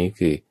ตอนนี้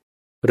คือ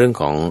เรื่อง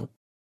ของ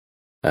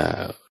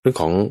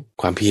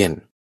ความเพียร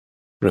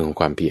เรื่องของ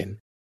ความเพียร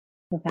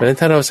เพราะฉะนั้น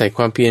ถ้าเราใส่ค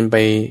วามเพียรไป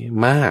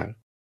มาก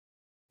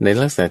ใน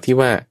ลักษณะที่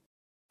ว่า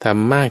ท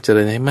ำมากเจ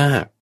ริญให้มา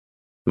ก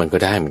มันก็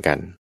ได้เหมือนกัน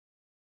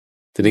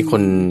ทีนี้ค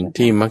น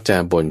ที่มักจะ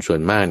บ่นส่ว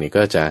นมากเนี่ย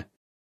ก็จะ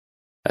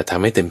ท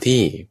ำให้เต็ม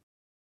ที่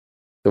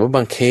แต่ว่าบ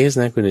างเคส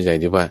นะคุณใจ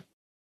ที่ว่า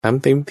ท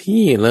ำเต็ม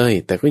ที่เลย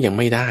แต่ก็ยัง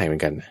ไม่ได้เหมือ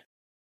นกัน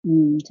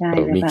ใช่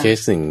มีเคส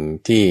หนึ่ง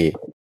ที่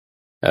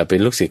เป็น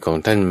ลูกศิษย์ของ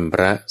ท่านพ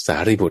ระสา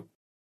รีบุตร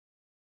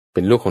เ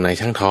ป็นลูกของนาย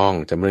ช่างทอง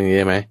จำเรื่องนี้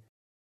ได้ไหม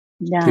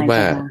ที่ว่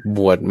าบ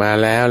วชมา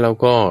แล้ว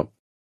ก็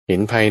เห็น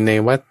ภายใน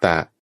วัฏฏะ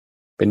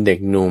เป็นเด็ก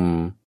หนุ่ม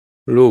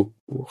ลูก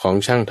ของ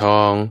ช่างท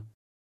อง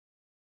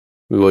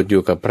บวชอ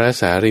ยู่กับพระ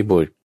สารีบุ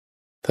ตร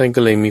ท่านก็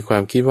เลยมีควา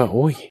มคิดว่าโ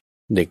อ้ย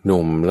เด็กห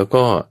นุ่มแล้ว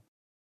ก็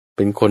เ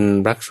ป็นคน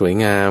รักสวย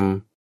งาม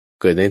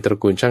เกิดในตระ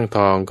กูลช่างท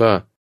องก็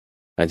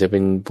อาจจะเป็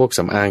นพวกส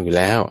ำอางอยู่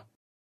แล้ว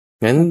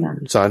งั้น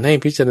สอนให้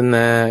พิจารณ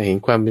าเห็น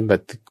ความเป็นป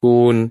ฏิ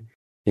กูล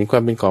เห็นควา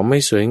มเป็นของไม่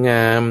สวยง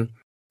าม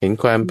เห็น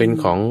ความเป็น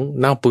ของ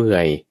เน่าเปื่อ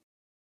ย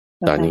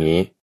ตอนนี้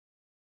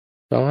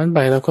สอนไป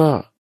แล้วก็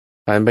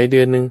ผ่านไปเดื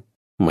อนนึง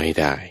ไม่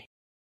ได้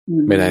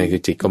คื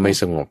อจิตก็ไม่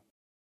สงบ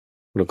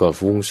แล้วก็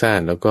ฟุ้งซ่า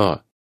นแล้วก็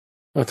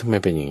ทำไม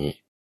เป็นอย่างนี้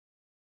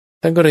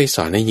ท่านก็เลยส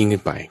อนให้ยิ่งขึ้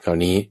นไปคราว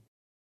นี้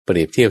เป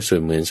รียบเทียบส่ว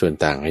นเหมือนส่วน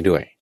ต่างให้ด้ว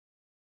ย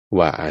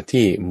ว่า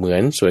ที่เหมือ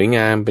นสวยง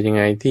ามเป็นยัง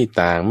ไงที่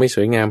ต่างไม่ส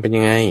วยงามเป็น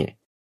ยังไง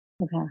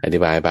อธิ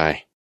บายไป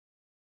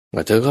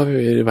เธอก็ไป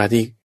ปฏิบัติ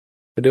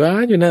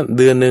อยู่นะ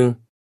เดือนนึง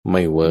ไ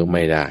ม่เวิร์กไ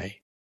ม่ได้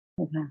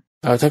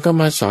ท่านก็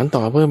มาสอนต่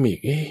อเพิ่มอีก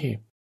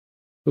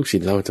ลูกศิ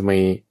ษย์เราทำไม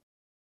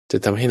จะ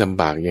ทำให้ล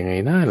ำบากยังไง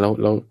นะเ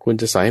ราควร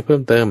จะสอนให้เพิ่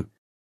มเติม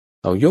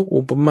เอายก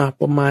อุปมาอุ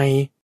ปไมย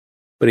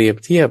เปรียบ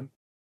เทียบ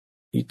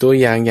ตัว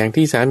อย่าง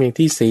ที่3อย่าง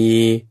ที่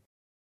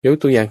4ยก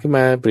ตัวอย่างขึ้นม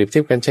าเปรียบเที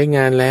ยบการใช้ง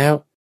านแล้ว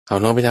เอา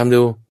ลองไปทำ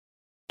ดู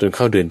จนเ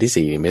ข้าเดือน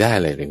ที่4ไม่ได้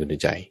เลยคุณ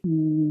ใจ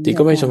จิต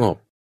ก็ไม่สงบ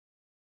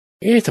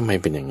ทำไม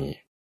เป็นอย่างนี้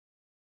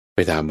ไป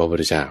ถามพระพุท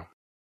ธเจ้า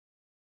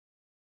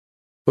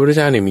พระพุทธเ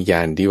จ้าเนี่ยมีญ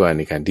าณที่ว่าใ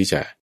นการที่จ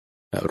ะ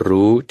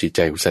รู้จิตใจ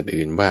ของสัตว์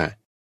อื่นว่า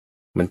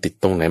มันติด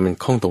ตรงไหนมัน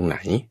คล้องตรงไหน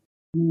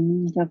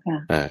เจ้าค่ะ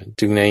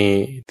จึงใน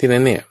ที่นั้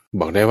นเนี่ย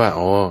บอกได้ว่า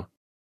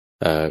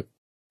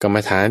กรรม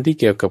ฐานที่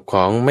เกี่ยวกับข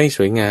องไม่ส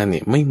วยงามเ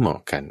นี่ยไม่เหมาะ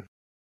กัน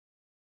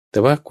แต่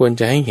ว่าควร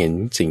จะให้เห็น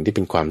สิ่งที่เ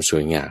ป็นความส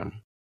วยงาม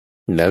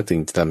แล้วถึง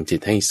จะทำจิ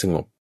ตให้สง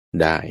บ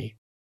ได้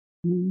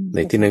ใน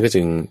ที่นั้นก็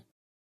จึง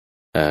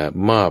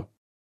มอบ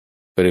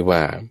เรียกว่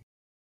า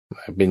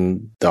เป็น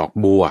ดอก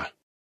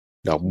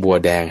บัว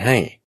แดงให้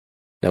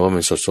แต่ว่ามั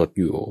นสด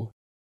อยู่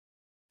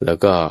แล้ว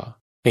ก็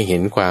ให้เห็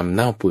นความเ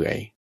น่าเปื่อย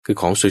คือ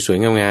ของสวย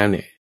ๆงามๆเ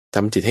นี่ยท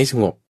ำจิตให้ส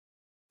งบ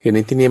คือใน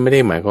ที่นี้ไม่ไ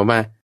ด้หมายความว่า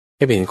ใ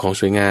ห้เห็นของ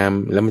สวยงาม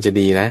แล้วมันจะ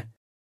ดีนะ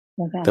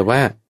แต่ว่า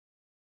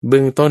เบื้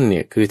องต้นเ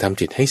นี่ยคือทำ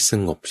จิตให้ส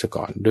งบซะ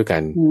ก่อนด้วยกา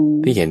ร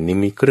ที่เห็นนิ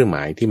มิตเครื่องหม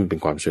ายที่มันเป็น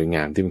ความสวยง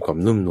ามที่เป็นความ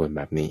นุ่มนวลแ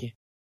บบนี้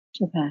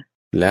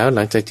แล้วห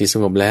ลังจากจิตส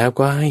งบแล้ว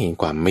ก็ให้เห็น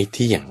ความไม่เ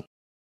ที่ยง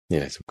นี่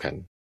แหละสำคัญ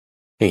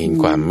ให้เห็น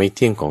ความไม่เ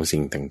ที่ยงของสิ่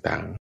งต่า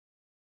ง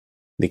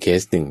ๆในเค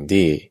สหนึ่ง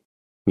ที่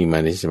มีมา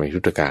ในสมัยพุ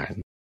ทธกาล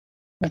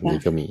แบบนี้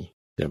ก็มี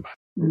เจ้าค่ะ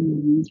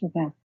เจ้า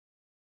ค่ะ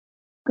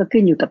ก็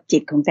ขึ้นอยู่กับจิ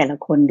ตของแต่ละ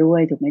คนด้ว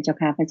ยถูกไหมเจ้า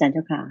ค่ะพระอาจารย์เ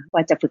จ้าค่ะว่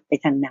าจะฝึกไป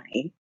ทางไหน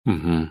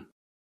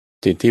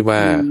จิตที่ว่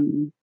า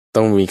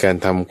ต้องมีการ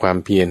ทำความ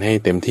เพียรให้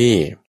เต็มที่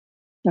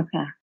เจ้า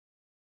ค่ะ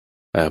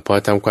พอ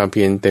ทำความเ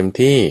พียรเต็ม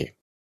ที่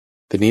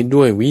ทีนี้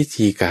ด้วยวิ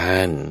ธีกา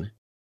ร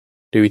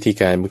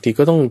บางที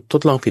ก็ต้องท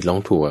ดลองผิดลอง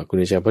ถูกคุณ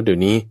อาจารย์เพราะเดี๋ยว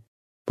นี้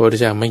พระพุทธ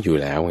เจ้าไม่อยู่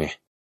แล้วไง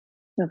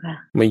เจ้าค่ะ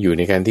ไม่อยู่ใ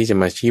นการที่จะ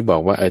มาชี้บอ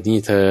กว่านี่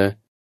เธอ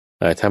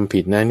ทำผิ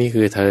ดนะนี่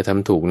คือเธอท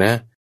ำถูกนะ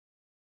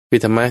คือ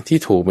ธรรมะที่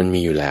ถูกมัน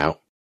มีอยู่แล้ว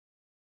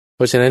เพ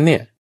ราะฉะนั้นเนี่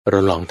ยเรา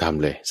ลองท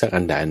ำเลยสัก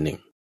อันใดอันหนึ่ง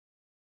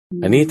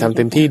อันนี้ทำเ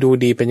ต็มที่ดู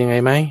ดีเป็นยังไง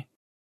ไหม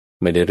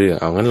ไม่ได้เรื่อง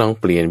เอางั้นลอง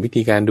เปลี่ยนวิ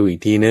ธีการดูอีก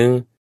ทีนึง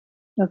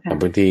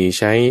บางที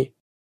ใช้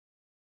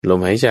ลม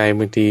หายใจ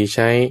บางทีใ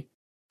ช้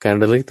การ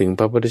ระลึกถึง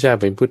พระพุทธเจ้า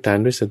เป็นพุทธา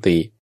นุสติ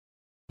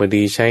บาง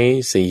ทีใช้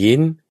ศีล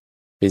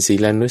เป็นศี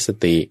ลานุส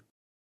ติ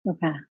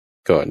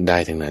ก็ได้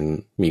ทั้งนั้น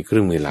มีเครื่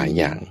องมือหลาย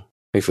อย่าง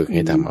ให้ฝึกใ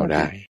ห้ทำเอาไ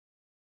ด้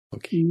โอ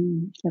เค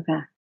เจ้าค่ะ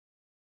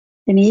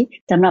ทีนี้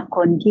สำหรับค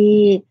นที่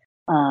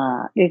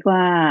เรียกว่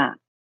า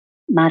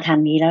มาทาง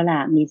นี้แล้วล่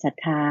ะมีศรัท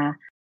ธา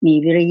มี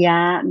วิริยะ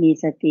มี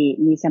สติ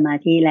มีสมา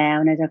ธิแล้ว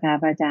นะเจ้าค่ะ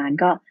พระอาจารย์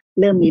ก็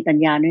เริ่มมีปัญ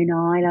ญา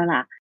น้อยๆแล้วล่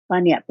ะว่า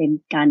เนี่ยเป็น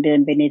การเดิน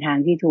ไปในทาง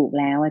ที่ถูก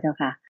แล้วเจ้า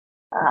ค่ะ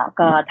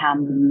ก็ท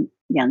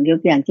ำอย่างย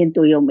กอย่างเช่น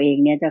ตัวโยมเอง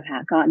เนี่ยเจ้าค่ะ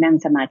ก็นั่ง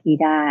สมาธิ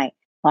ได้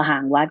พอห่า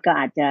งวัดก็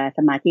อาจจะส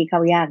มาธิเข้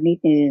ายากนิด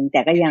นึงแต่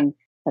ก็ยัง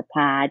ศรัทธ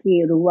าที่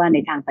รู้ว่าใน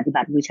ทางปฏิ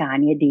บัติบูชา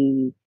เนี่ยดี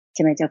ใ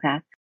ช่ไหมเจ้าคะ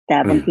แต่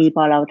บางทีพ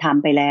อเราท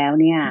ำไปแล้ว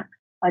เนี่ย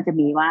ก็จะ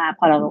มีว่าพ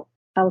อเรา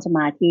เข้าสม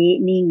าธิ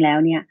นิ่งแล้ว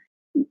เนี่ย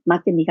มัก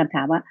จะมีคำถ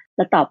ามว่าแ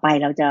ล้วต่อไป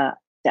เรา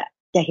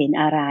จะเห็น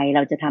อะไรเร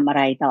าจะทำอะไ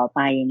รต่อไป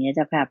อย่างเงี้ยเ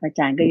จ้าค่ะพระอา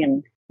จารย์ก็ยัง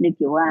นึก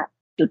อยู่ว่า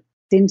จุด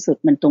สิ้นสุด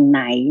มันตรงไห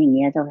นอย่างเ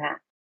งี้ยเจ้าค่ะ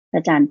พระ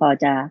อาจารย์พอ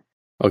จะ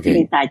เม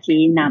ตตาชี้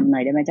นำหน่อ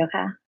ยได้ไหมเจ้า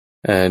ค่ะ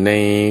ใน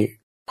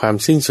ความ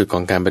สิ้นสุดข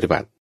องการปฏิบั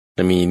ติจ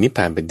ะมีนิพพ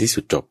านเป็นที่สุ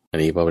ดจบอัน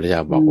นี้พระพุทธเจ้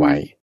าบอกไว้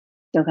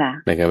เจ้าค่ะ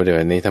ในการปฏิบั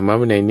ติในธรรมะ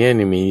วินัยเนี่ย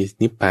มี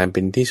นิพพานเ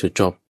ป็นที่สุด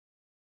จบ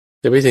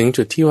จะไปถึง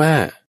จุดที่ว่า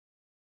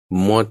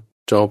หมด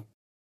จบ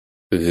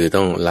คือ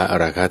ต้องละ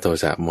ราคะโท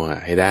สะโมหะ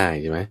ให้ได้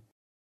ใช่ไหม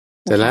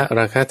จะละ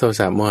ราคะโท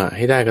สะโมหะใ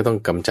ห้ได้ก็ต้อง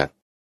กำจัด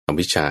อ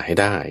วิชชาให้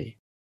ได้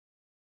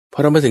พอ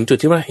เรามาถึงจุด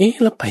ที่ว่า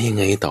แล้วไปยัง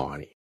ไงต่อ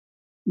นี่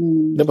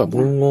แล้วแบบ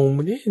งง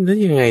ๆแล้ว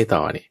ยังไงต่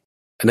อนี่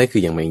อันนั้นคื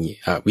อยังไม่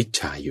อวิช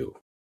ชาอยู่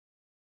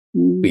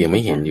คือยังไ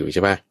ม่เห็นอยู่ใ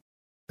ช่ป่ะ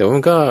แต่ว่า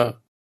มัน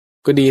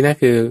ก็ดีนะ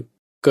คือ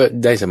ก็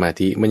ได้สมา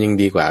ธิมันยัง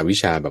ดีกว่าอวิช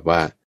ชาแบบว่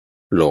า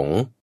หลง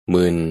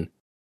มึน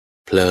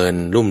เพลิน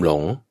ลุ่มหล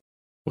ง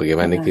โอเค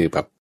ป่ะนี่คือแบ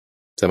บ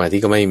สมาธิ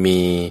ก็ไม่มี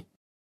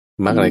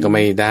มรรคอะไรก็ไ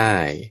ม่ได้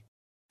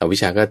อวิช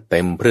ชาก็เ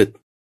ต็มพรึด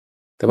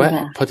แต่ว่า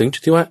พอถึงจุ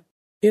ดที่ว่า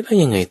แล้ว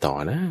ยังไงต่อ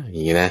นะอ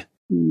ย่างนี้นะ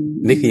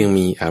นี่คือยัง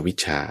มีอวิช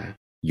ชา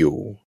อยู่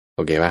โ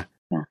อเคป่ะ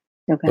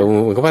เ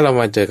หมือนกับว่าเรา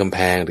มาเจอกำแพ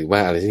งหรือว่า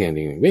อะไรสักอย่างห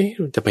นึ่ง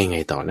จะไปยังไง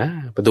ต่อนะ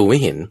ประตูไม่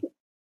เห็น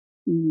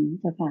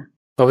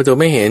พอประตู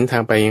ไม่เห็นทา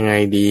งไปยังไง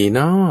ดีเ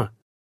นาะ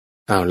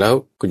แล้ว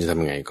คุณจะท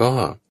ำยังไงก็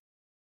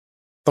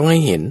ต้องให้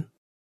เห็น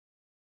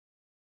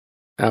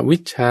อวิ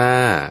ชชา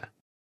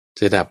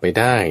จะดับไป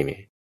ได้เนี่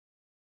ย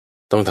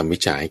ต้องทำวิ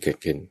ชาให้เกิด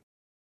ขึ้น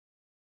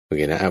โอเค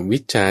นะวิ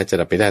ชาจะ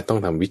ดับไปได้ต้อง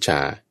ทำวิชา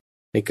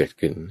ให้เกิด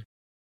ขึ้น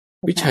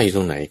วิชาอยู่ต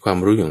รงไหนความ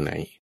รู้อยู่ไหน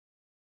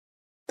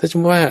ถ้าสม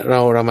มติว่าเร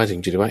ามาถึง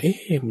จุดว่า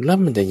แล้ว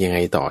มันจะยังไง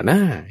ต่อหน้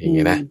าอย่างเ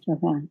งี้ยนะ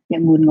ยั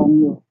งมึนงง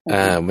อยู่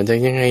มันจะ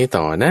ยังไง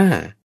ต่อหน้า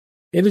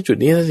แล้วจุด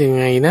นี้จะยัง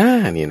ไงหน้า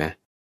นี่นะ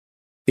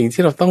สิ่ง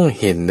ที่เราต้อง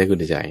เห็นในกุศ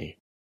ลใจ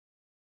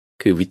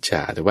คือวิช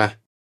าถูกป่ะ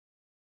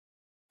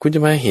คุณจ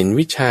ะมาเห็น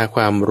วิชาค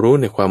วามรู้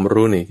ในความ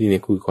รู้ในที่นี้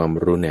คือความ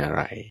รู้ในอะไ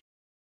ร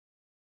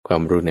ควา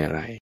มรู้ในอะไ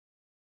ร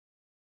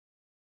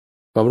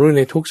ความรู้ใ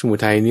นทุกข์สมุ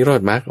ทัยนิโร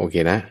ธมรรคโอเค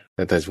นะ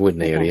แต่พูด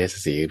ในอริยสั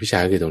จสี่วิชา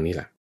คือตรงนี้แห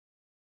ละ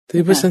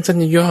ที่พูดสั้น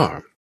ๆย่อ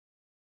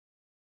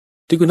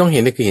ที่คุณต้องเห็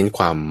นนี่คือเห็นค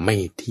วามไม่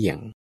เที่ยง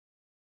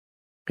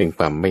เห็นค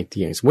วามไม่เ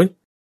ที่ยงสมมติ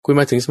คุณ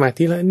มาถึงสมา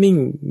ธิแล้วนิ่ง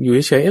อยู่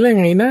เฉยๆอะไร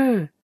ไงนะ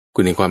คุ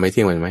ณเห็นความไม่เ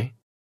ที่ยงมันไหม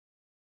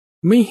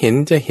ไม่เห็น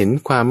จะเห็น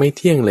ความไม่เ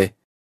ที่ยงเลย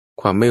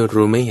ความไม่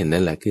รู้ไม่เห็น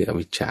นั่นแหละคืออ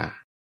วิชชา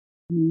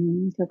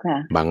เจ้าค่ะ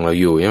บังเรา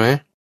อยู่ใช่ไหม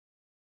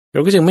เรา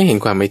ก็จึงไม่เห็น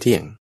ความไม่เที่ย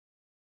ง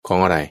ของ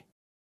อะไร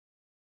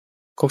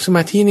ของสม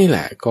าธินี่แหล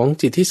ะของ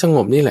จิตที่สง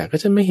บนี่แหละก็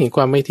จะไม่เห็นค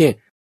วามไม่เที่ยง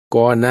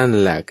ก็นั่น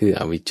แหละคือ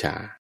อวิชชา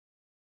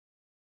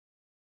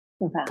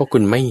เพราะคุ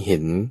ณไม่เห็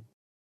น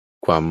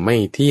ความไม่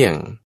เที่ยง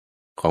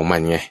ของมั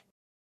นไง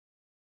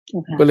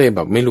ก็เลยแบ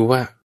บไม่รู้ว่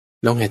า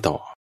แล้วไงต่อ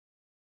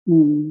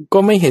ก็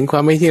ไม่เห็นควา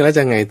มไม่เที่ยงแล้วจ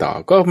ะไงต่อ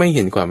ก็ไม่เ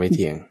ห็นความไม่เ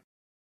ที่ยง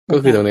ก็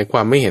คือตรงในคว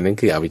ามไม่เห็นนั่น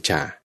คืออวิชชา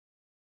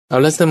เอา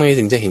แล้วทำไม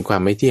ถึงจะเห็นควา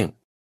มไม่เที่ยง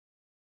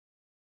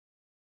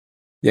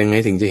ยังไง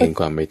ถึงจะเห็น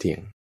ความไม่เที่ยง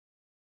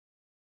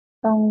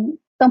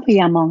ต้องพยา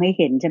ยามมองให้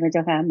เห็นใช่ไหมเจ้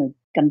าค่ะเหมือน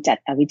กำจัด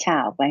อวิชชา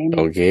ออกไป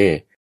โอเค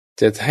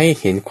จะให้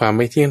เห็นความไ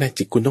ม่เที่ยงได้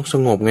จิตคุณต้องส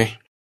งบไง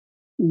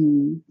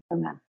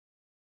ค่ะ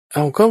เอ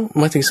าก็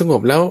มาถึงสง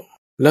บแล้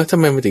วทำ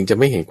ไมมันถึงจะ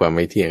ไม่เห็นความไ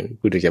ม่เที่ยง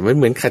คุณถึงจะไม่เ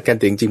หมือนขัดกันแ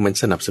ต่จริงๆมัน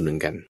สนับสนุน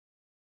กัน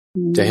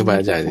จะให้พระ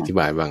อาจารย์อธิบ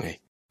ายว่าไง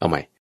เอาให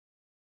ม่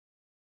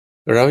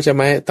เราจะไ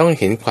ม่ต้อง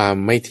เห็นความ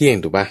ไม่เที่ยง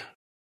ถูกปะ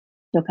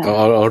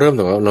เอาเริ่มต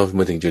รงเรา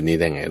มาถึงจุดนี้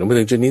ได้ไงเรามา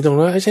ถึงจุดนี้ตรง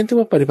ว่าฉันถือ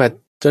ว่าปฏิบัติ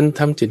จน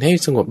ทำจิตให้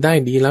สงบได้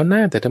ดีแล้วน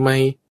ะแต่ทำไม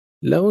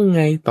แล้ว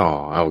ไงต่อ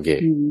โอเค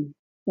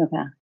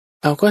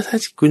เอาก็ถ้า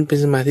คุณเป็น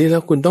สมาธิแล้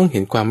วคุณต้องเห็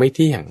นความไม่เ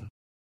ที่ยง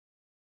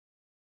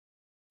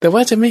แต่ว่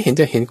าจะไม่เห็น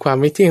จะเห็นความ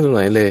ไม่เที่ยงตรงไห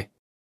นเลย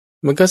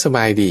มันก็สบ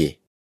ายดี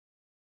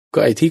ก็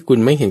ไอ้ที่คุณ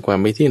ไม่เห็นความ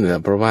ไม่เที่ยงนั่นแหล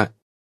ะเพราะว่า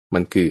มั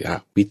นคืออ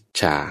วิช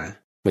ชา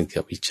มันคือ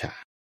อวิชชา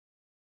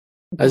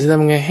เราจะท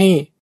ำไงให้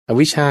อ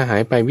วิชชาหา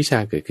ยไปวิชา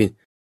เกิดขึ้น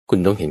คุณ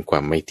ต้องเห็นควา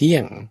มไม่เที่ย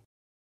ง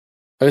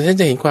ฉัน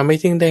จะเห็นความไม่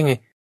เที่ยงได้ไง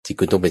จิต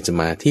คุณต้องเป็นส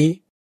มาธิ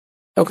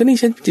เอาก็นี่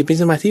ฉันจิตเป็น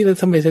สมาธิแล้ว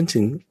ทำไมฉันถึ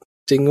ง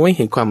จึงไม่เ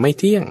ห็นความไม่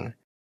เที่ยง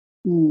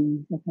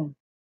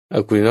เอ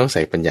าคุณต้องใ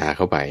ส่ปัญญาเ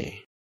ข้าไป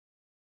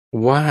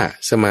ว่า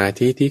สมา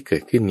ธิที่เกิ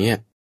ดขึ้นเนี่ย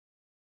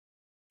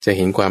จะเ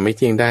ห็นความไม่เ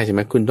ที่ยงได้ใช่ไห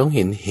มคุณต้องเ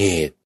ห็นเห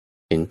ตุ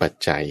เห็นปัจ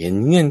จัยเห็น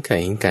เงื่อนไข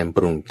เห็นการป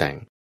รุงแต่ง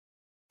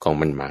ของ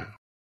มันมา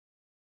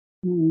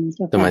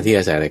สมาธิ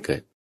อาศัยอะไรเกิ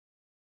ด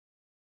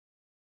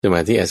สม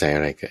าธิอาศัยอ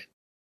ะไรเกิด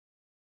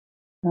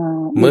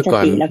เมื่อก่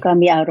อนแล้วก็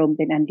มีอารมณ์เ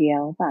ป็นอันเดีย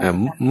วป่ะ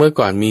เมื่อ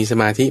ก่อนมีส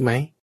มาธิไหม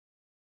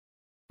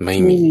ไม่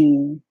มี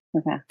น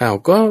ะคะ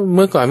ก็เ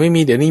มื่อก่อนไม่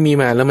มีเดี๋ยวนี้มี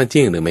มาแล้วมันเ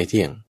ที่ยงหรือไม่เ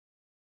ที่ยง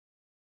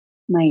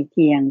ไม่เ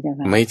ที่ยงจ้ะ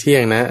ค่ะไม่เที่ย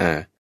งนะ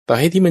ต่อ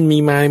ให้ที่มันมี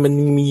มามัน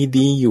มี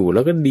ดีอยู่แ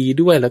ล้วก็ดี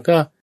ด้วยแล้วก็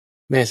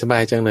แม่สบา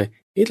ยจังเลย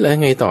แล้ว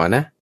ไงต่อน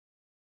ะ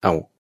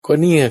ก็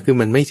นี่คือ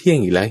มันไม่เที่ยง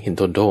อีกแล้วเห็น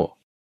ทนโทษ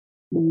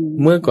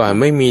เมื่อก่อน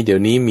ไม่มีเดี๋ย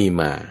วนี้มี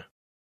มา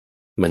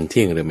มันเ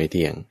ที่ยงหรือไม่เ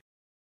ที่ยง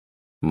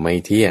ไม่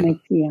เที่ยงไม่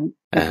เที่ยง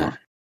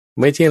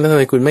ไม่เที่ยงแล้วทำ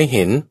ไมคุณไม่เ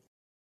ห็น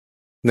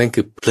นั่น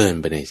คือเพลิน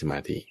ไปในสมา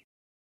ธิ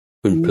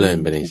คุณเพลิน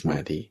ไปในสมา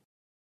ธิ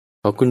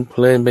พอคุณเพ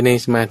ลินไปใน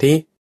สมาธิ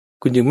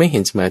คุณยังไม่เห็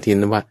นสมาธิ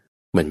นั้นว่า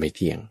มันไม่เ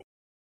ที่ยง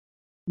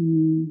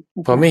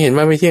พอไม่เห็น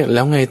ว่าไม่เที่ยงแ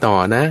ล้วไงต่อ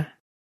นะ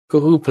ก็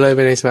คือเพลินไ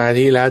ปในสมา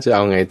ธิแล้วจะเอ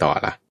าไงต่อ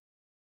ล่ะ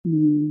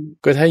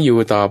ก็ถ้าอยู่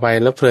ต่อไป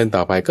แล้วเพลินต่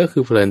อไปก็คื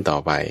อเพลินต่อ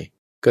ไป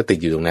ก็ติด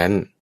อยู่ตรงนั้น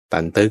ตั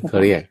นตึกเขา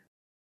เรียก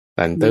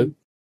ตันตึก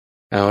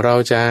เรา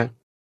จะ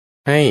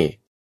ให้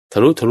ทะ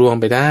ลุทะลวง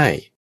ไปได้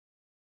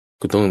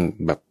คุณต้อง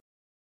แบบ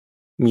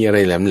มีอะไร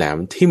แหลม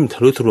ๆทิ่มทะ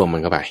ลุทะลวงมั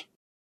นเข้าไป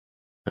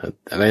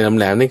อะไรแ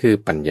หลมๆนี่คือ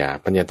ปัญญา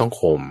ต้อง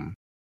คม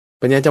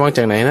ปัญญาจะมาจ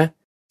ากไหนนะ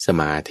ส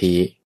มาธิ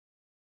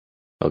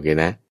โอเค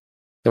นะ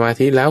สมา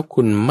ธิแล้ว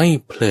คุณไม่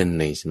เพลิน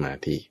ในสมา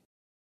ธิ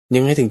ยั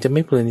งไงถึงจะไ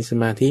ม่เพลินในส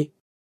มาธิ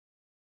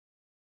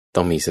ต้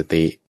องมีส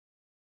ติ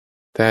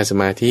ถ้าส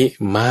มาธิ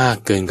มาก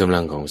เกินกำลั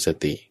งของส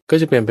ติก็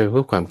จะเป็นไปเ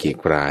พื่อความเกียจ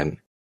คร้าน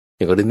อ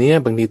ย่างกรณีนี้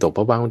บางทีตกเพ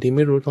ราะบางทีไ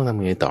ม่รู้ต้องทำ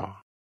ยังไงต่อ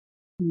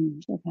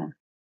ใช่ค่ะ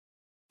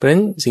เพราะฉะนั้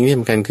นสิ่งที่ส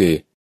ำคัญคือ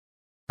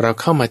เรา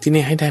เข้ามาที่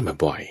นี่ให้ได้มา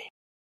บ่อย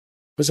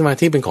เพราะสมา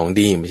ธิเป็นของ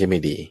ดีไม่ใช่ไม่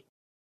ดี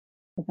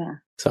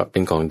สอบเป็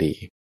นของดี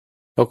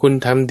พอคุณ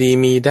ทำดี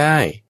มีได้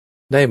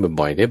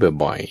บ่อยๆได้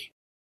บ่อย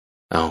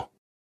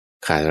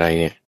ๆขาดอะไร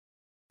เนี่ย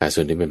ขาดส่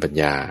วนที่เป็นปัญ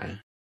ญา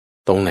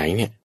ตรงไหน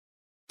เนี่ย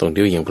ตรง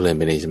ที่ยังเพลินไ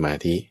ปในสมา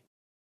ธิ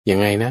ยัง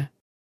ไงนะ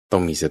ต้อ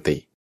งมีสติ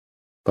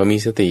พอมี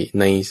สติ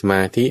ในสม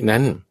าธินั้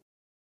น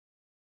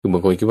คือบา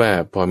งคนคิดว่า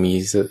พอมี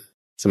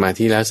สมา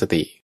ธิแล้วส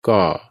ติก็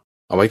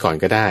เอาไว้ก่อน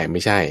ก็ได้ไ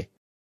ม่ใช่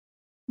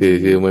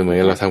คือเหมือ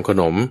นเราทำข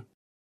นม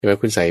ใช่ไหม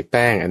คุณใส่แ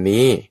ป้งอัน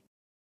นี้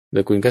แล้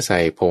วคุณก็ใส่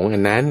ผงอั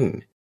นนั้น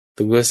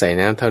คุณก็ใส่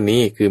น้ำเท่า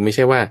นี้คือไม่ใ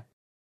ช่ว่า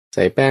ใ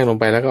ส่แป้งลง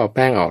ไปแล้วก็เอาแ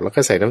ป้งออกแล้ว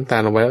ก็ใส่น้ำตา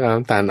ลลงไปแล้วเอา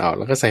น้ำตาลออกแ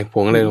ล้วก็ใส่ผ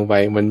งอะไรลงไป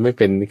มันไม่เ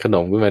ป็นขน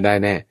มขึ้นมาได้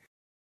แน่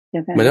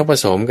มันต้องผ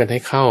สมกันให้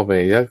เข้าไป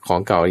แล้วขอ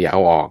งเก่าอย่าเอ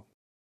าออก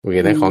โอเค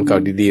นะของเก่า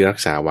ดีๆรัก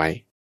ษาไว้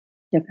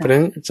เพราะฉะ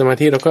นั้นสมา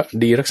ธิเราก็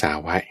ดีรักษา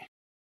ไว้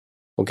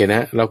โอเคน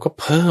ะเราก็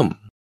เพิ่ม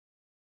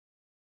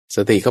ส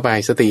ติเข้าไป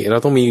สติเรา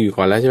ต้องมีอยู่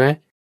ก่อนแล้วใช่ไหม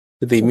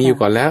สติมีอยู่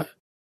ก่อนแล้ว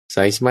ใ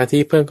ส่สมาธิ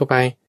เพิ่มเข้าไป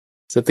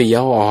สติเอ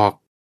าออก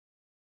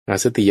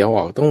สติเอาอ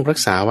อกต้องรัก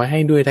ษาไว้ให้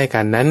ด้วยได้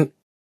กันนั้น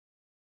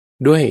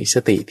ด้วยส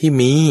ติที่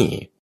มี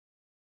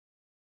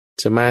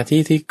สมาธิ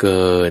ที่เ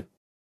กิด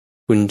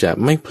คุณจะ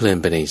ไม่เพลิน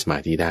ไปในสมา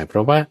ธิได้เพร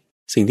าะว่า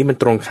สิ่งที่มัน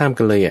ตรงข้าม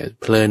กันเลยอ่ะ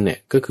เพลินเนี่ย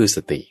ก็คือส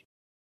ติ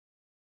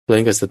เพลิ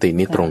นกับสติ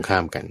นี่ตรงข้า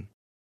มกัน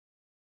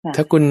ถ้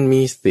าคุณ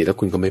มีสติแล้ว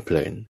คุณก็ไม่เพ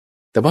ลิน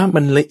แต่ว่า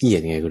มันละเอียด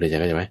ไงคุณเข้า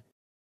ใจไหม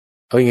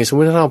เอาอย่างไงสมม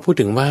ติถ้าเราพูด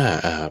ถึงว่า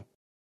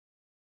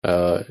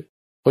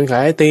คนขา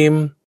ยไอติม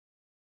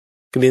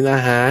กลิ่นอา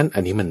หารอั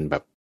นนี้มันแบ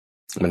บ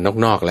มัน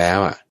นอกแล้ว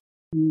อ่ะ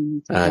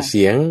เ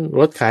สียง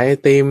รถขายไอ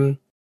ติม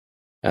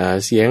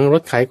เสียงร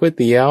ถขายก๋วย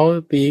เตี๋ยว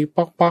ตี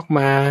ป๊อกม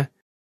า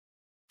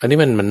อันนี้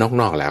มัน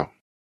นอกแล้ว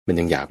มัน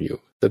ยังหยาบอยู่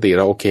สติเ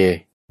ราโอเค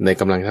ใน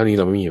กำลังเท่านี้เ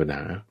ราไม่มีปัญห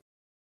า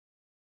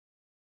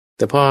แ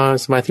ต่พอ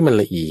สมาธิมัน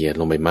ละเอียด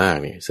ลงไปมาก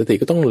เนี่ยสติ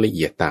ก็ต้องละเ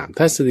อียดตาม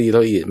ถ้าสติเรา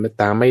ละเอียด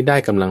ตามไม่ได้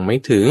กำลังไม่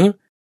ถึง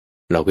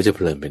เราก็จะเพ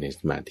ลินไปใน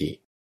สมาธิ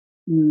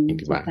อย่าง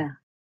ที่ว่า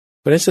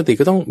เพราะฉะนั้นสติ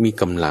ก็ต้องมี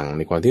กำลังใ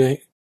นความที่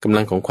กำ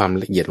ลังของความ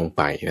ละเอียดลงไ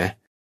ปนะ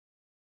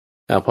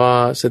พอ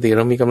สติเร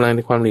ามีกำลังใน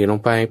ความละเอียดล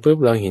งไปปุ๊บ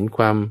เราเห็นค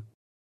วาม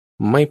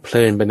ไม่เพ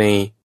ลินไปใน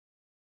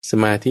ส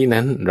มาธิ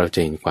นั้นเราจะ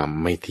เห็นความ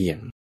ไม่เที่ยง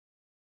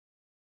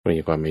เราเ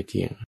ห็นความไม่เ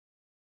ที่ยง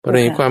พอเรา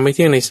เห็นความไม่เ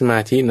ที่ยงในสมา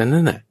ธินั้น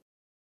นั่นแ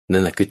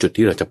หละคือจุด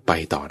ที่เราจะไป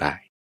ต่อได้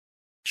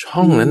ช่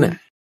องนั้นน่ะ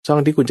ช่อง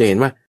ที่คุณจะเห็น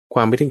ว่าคว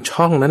ามไม่เที่ยง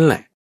ช่องนั้นแหล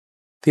ะ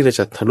ที่เราจ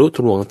ะทะลุท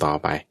ะลวงต่อ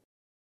ไป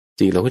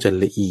จิตเราก็จะ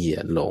ละเอีย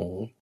ดลง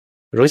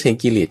เราเห็น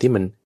กิเลสที่มั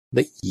น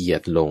ละเอีย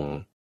ดลง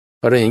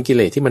พอเราเห็นกิเ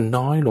ลสที่มัน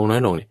น้อยลงเ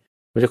นี่ย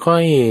มันจะค่อ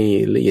ย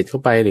ละเอียดเข้า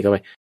ไป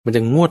มันจ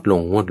ะงวดล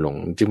ง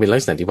จึงเป็นลั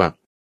กษณะที่ว่า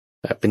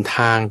เป็นท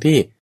างที่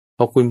พ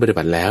อคุณปฏิ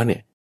บัติแล้วเนี่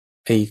ย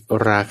ไอ้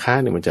ราคะ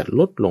เนี่ยมันจะ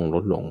ลดลง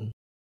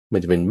มัน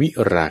จะเป็นวิ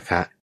ราคะ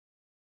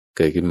เ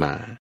กิดขึ้นมา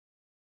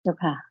เจ้า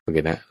ค่ะโอเค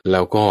นะแ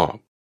ล้วก็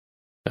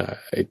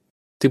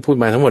ที่พูด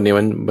มาทั้งหมดเนี่ย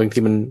มันบางที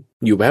มัน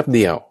อยู่แป๊บเ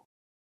ดียว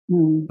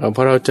พ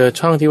อเราเจอ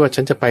ช่องที่ว่า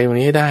ฉันจะไปตรง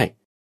นี้ให้ได้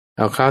เ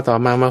อาคราวต่อ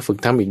มาฝึก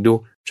ทำอีกดู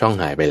ช่อง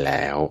หายไปแ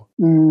ล้ว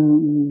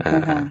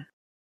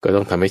ก็ต้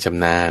องทำให้ช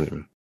ำนาญ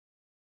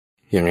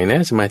อย่างไงนะ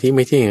สมาธิไ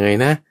ม่เที่ยงยังไง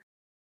นะ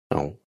เอ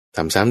าท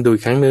ำซ้ำดูอี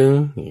กครั้งนึง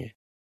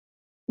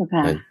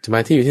สมา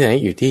ธิอยู่ที่ไหน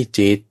อยู่ที่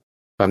จิต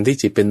ความที่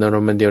จิตเป็นอาร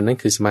มณ์เดียวนั้น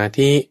คือสมา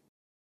ธิ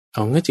เอ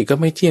างั้นจิตก็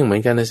ไม่เที่ยงเหมือ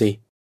นกันนะสิ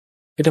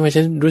ทำไม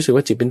ฉันรู้สึก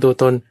ว่าจิตเป็นตัว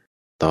ตน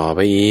ต่อไป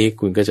อีก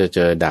คุณก็จะเจ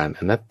อด่าน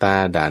อนัตตา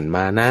ด่านม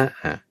านะ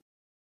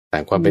ด่า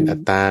นความเป็นอั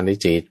ตตาใน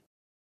จิต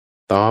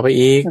ต่อไป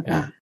อีก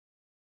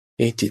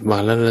จิตวา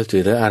งแล้วเราจื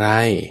ดแล้วอะไร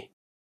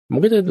มัน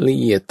ก็จะละ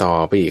เอียดต่อ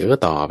ไปอีกก็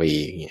ต่อไป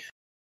อีกเนี่ย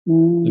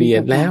ละเอีย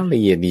ดแล้วละ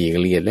เอียดดี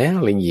ละเอียดแล้ว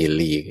ละเอียด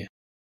ลีก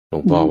หลว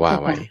งพ่อว่า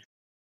ไว้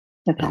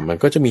มัน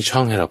ก็จะมีช่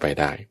องให้เราไป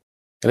ได้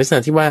ลักษณะ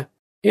ที่ว่า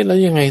แล้ว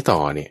ยังไงต่อ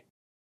เนี่ย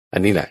อั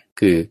นนี้แหละ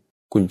คือ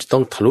คุณจะต้อ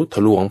งทะลุท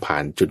ะลวงผ่า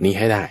นจุดนี้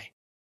ให้ได้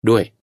ด้ว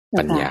ย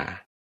ปัญญา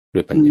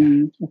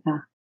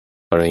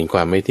พอเราเห็นคว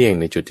ามไม่เที่ยง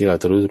ในจุดที่เรา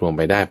ทะลุทะลวงไ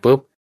ปได้ปุ๊บ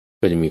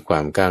ก็จะมีควา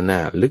มก้าวหน้า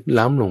ลึก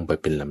ล้ำลงไป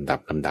เป็นลำดับ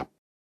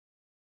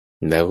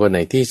แล้วก็ใน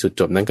ที่สุด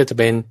จบนั้นก็จะ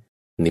เป็น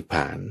นิพพ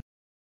าน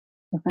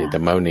แต่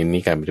เมื่อใน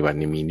นี้การปฏิบัติ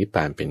มีนิพพ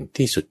านเป็น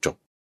ที่สุดจบ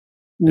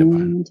เ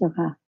จ้า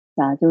ค่ะส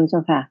าธุเจ้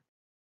าค่ะ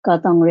ก็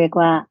ต้องเรียก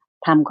ว่า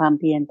ทำความ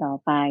เพียรต่อ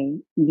ไป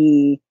มี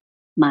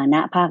มาน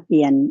ะภาคเพี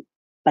ยร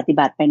ปฏิ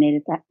บัติไปใน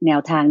แนว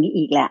ทางนี้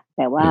อีกแหละแ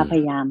ต่ว่าพ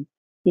ยายาม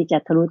ที่จะ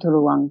ทะลุทะล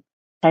วง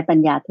ใช้ปัญ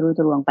ญาทะลุ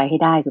ทะลวงไปให้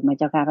ได้ถูกไหม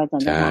เจ้าค่ะพระอาจาร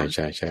ย์ใ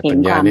ช่ปั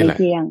ญญานี่แหละ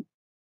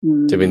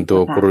จะเป็นตั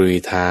วกรุย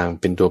ทาง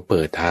เป็นตัวเ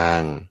ปิดทา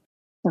ง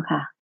เจ้าค่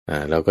ะ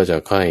เราก็จะ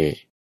ค่อย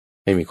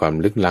ให้มีความ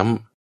ลึกล้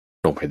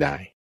ำลงไปได้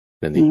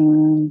นั่นเอง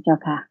เจ้า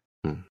ค่ะ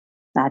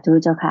สาธุ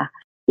เจ้าค่ะ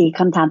อีก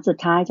คำถามสุด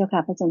ท้ายเจ้าค่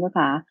ะพระอาจารย์เจ้า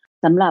ค่ะ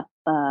สำหรับ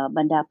บ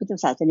รรดาพุทธ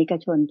ศาสนิก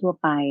ชนทั่ว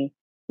ไป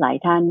หลาย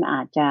ท่านอ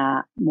าจจะ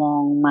มอ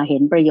งมาเห็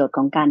นประโยชน์ข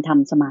องการท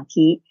ำสมา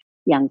ธิ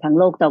อย่างทาง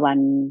โลกตะวัน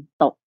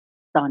ตก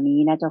ตอนนี้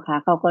นะเจ้าค่ะ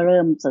เขาก็เ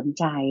ริ่มสน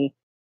ใจ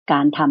กา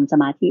รทำส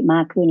มาธิม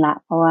ากขึ้นละ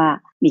เพราะว่า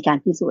มีการ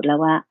พิสูจน์แล้ว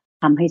ว่า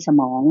ทำให้ส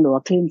มองหรือว่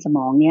าคลื่นสม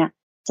องเนี่ย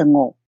สง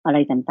บอะไร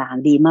ต่าง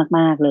ๆดีม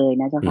ากๆเลย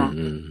นะเจ้าค่ะ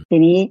ที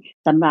นี้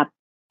สำหรับ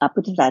พุ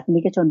ทธศาสนิ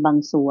กชนบาง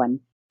ส่วน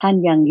ท่าน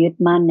ยังยึด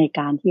มั่นใน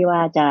การที่ว่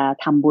าจะ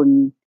ทำบุญ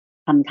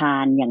ทำทา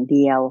นอย่างเ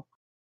ดียว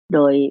โด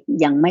ย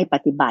ยังไม่ป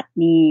ฏิบัติ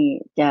นี่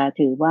จะ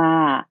ถือว่า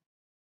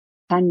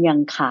ท่านยัง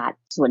ขาด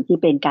ส่วนที่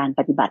เป็นการป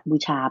ฏิบัติบู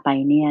ชาไป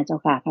เนี่ยเจ้า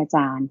ค่ะพระอาจ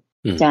ารย์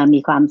จะมี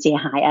ความเสีย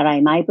หายอะไร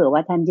ไหมเผื่อว่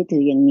าท่านยึดถื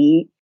ออย่างนี้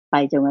ไป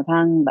จนกระ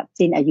ทั่งแบบ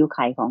สิ้นอายุ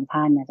ขัยของ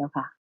ท่านนะเจ้า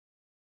ค่ะ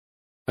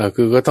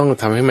คือก็ต้อง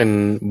ทำให้มัน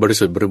บริ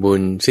สุทธิ์บริบู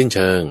รณ์สิ้นเ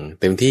ชิง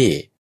เต็มที่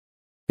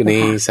คือใน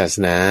ศาส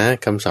นา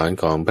คำสอน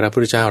ของพระพุ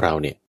ทธเจ้าเรา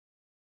เนี่ย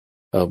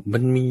มั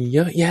นมีเย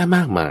อะแยะม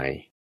ากมาย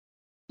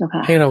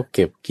ให้เราเ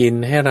ก็บกิน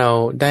ให้เรา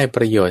ได้ป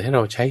ระโยชน์ให้เร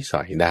าใช้ส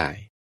อยได้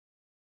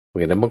เหมือ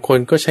นกันบางคน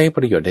ก็ใช้ป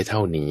ระโยชน์ได้เท่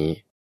านี้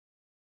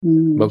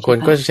บางคน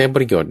ก็ใช้ป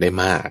ระโยชน์ได้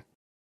มาก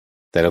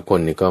แต่ละคน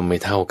นี่ก็ไม่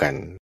เท่ากัน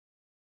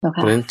เพ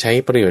ราะฉะนั้นใช้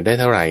ประโยชน์ได้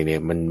เท่าไหร่เนี่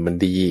ยมัน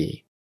ดี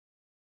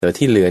แต่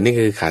ที่เหลือนี่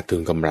คือขาดทุ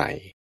นกำไร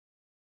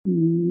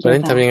เพราะฉะนั้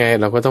นทำยังไง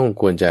เราก็ต้อง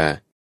ควรจะ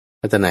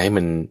พัฒนาให้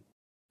มัน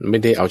ไม่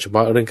ได้เอาเฉพ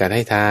าะเรื่องการใ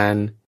ห้ทาน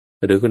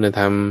หรือคุณธ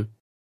รรม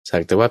สั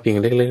กแต่ว่าเพียง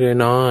เล็ก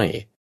ๆน้อย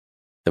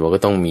ๆแต่ว่าก็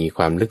ต้องมีค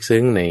วามลึก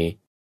ซึ้งใน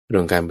เรื่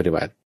องการปฏิ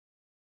บัติ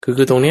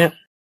คือตรงเนี้ย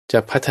จะ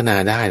พัฒนา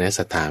ได้นะศ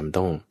รัทธามัน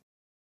ต้อง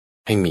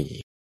ให้มี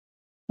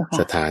ศ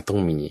รัทธาต้อง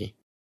มี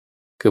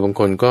คือบาง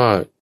คนก็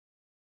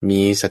มี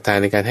ศรัทธา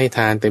ในการให้ท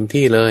านเต็ม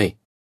ที่เลย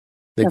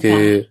นั่นคื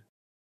อ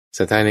ศ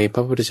รัทธาในพร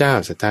ะพุทธเจ้า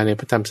ศรัทธาใน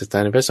พระธรรมศรัทธา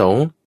ในพระสง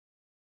ฆ์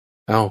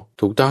เอา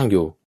ถูกต้องอ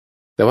ยู่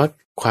แต่ว่า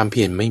ความเ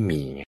พียรไม่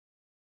มี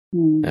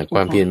คว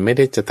ามเพียรไม่ไ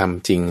ด้จะท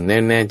ำจริงแ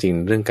น่ๆจริง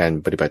เรื่องการ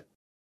ปฏิบัติ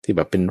ที่แบ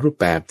บเป็นรูป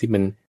แบบที่มั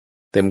น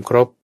เต็มคร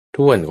บ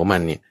ถ้วนของมั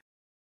นเนี่ย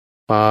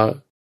พอ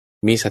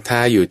มีศรัทธา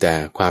อยู่แต่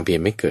ความเพียร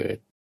ไม่เกิด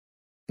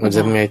มันจ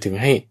ะยังไงถึง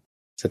ให้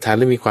ศรัทธาแ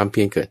ละมีความเ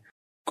พียรเกิด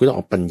คุณต้องเอ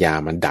าปัญญา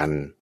มันดัน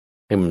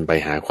ให้มันไป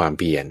หาความ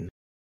เพียร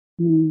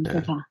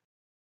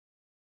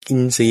อิ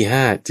นทรีย์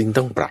ห้าจึง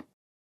ต้องปรับ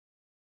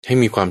ให้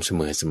มีความเส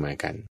มอ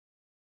กัน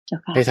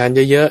ให้ทาน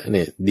เยอะๆเ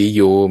นี่ยดีอ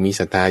ยู่มี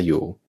ศรัทธาอ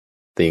ยู่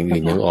แต่อย่าง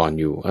อื่นยังอ่อน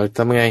อยู่เอาท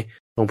ำไง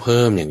ต้องเ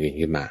พิ่มอย่างอื่น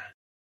ขึ้นมา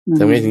ท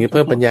ำไงถึงจะเ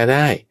พิ่มปัญญาไ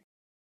ด้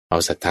เอา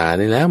ศรัทธาไ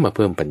ด้แล้วมาเ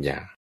พิ่มปัญญา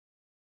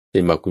เ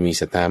ช่นบอกคุณมี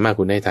ศรัทธามาก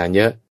คุณได้ทานเ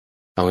ยอะ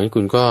เอางั้น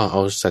คุณก็เอ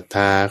าศรัทธ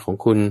าของ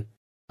คุณ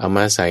เอาม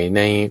าใส่ใ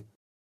น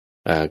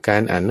กา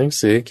รอ่านหนัง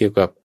สือเกี่ยว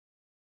กับ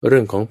เรื่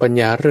องของปัญ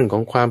ญาเรื่องขอ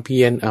งความเพี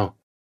ยรเอา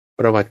ป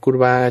ระวัติครู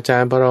บาอาจา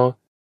รย์พอเรา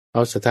เอ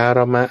าศรัทธาเร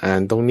ามาอ่า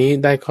นตรงนี้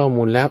ได้ข้อ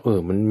มูลแล้ว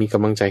มันมีก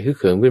ำลังใจฮึก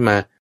เหิมขึ้นมา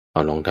เอ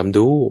าลองทำ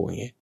ดูอย่าง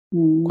เงี้ย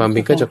ความเพี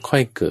ยรก็จะค่อ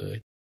ยเกิด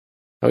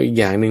เอาอีก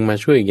อย่างหนึ่งมา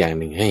ช่วยอีกอย่าง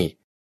หนึ่งให้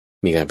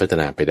มีการพัฒ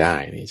นาไปได้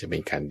นี่จะเป็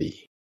นการดี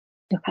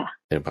เจ้าค่ะ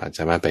เป็นป่าส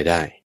ามารถไปไ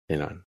ด้แน่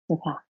นอนเจ้า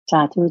ค่ะส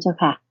าธุเจ้า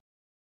ค่ะ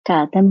ค่ะ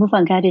ท่านผู้ฟั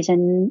งค่ะดิฉั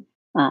น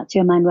เ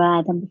ชื่อมั่นว่า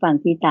ท่านผู้ฟัง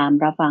ที่ตาม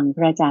รับฟังพ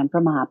ระอาจารย์พร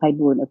ะมหาไพ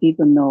บูลย์อภิ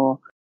ปุณโญ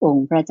อง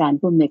ค์พระอาจารย์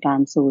ผู้อำนวยการ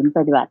ศูนย์ป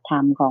ฏิบัติธรร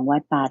มของวั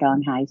ดป่าดอน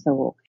หายโศ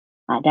ก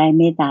ได้เ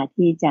มตตา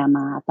ที่จะม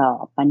าตอ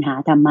บปัญหา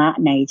ธรรมะ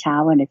ในเช้า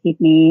วันอาทิต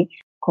ย์นี้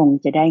คง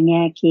จะได้แ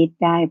ง่คิด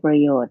ได้ประ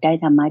โยชน์ได้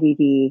ธรรมะ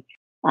ดี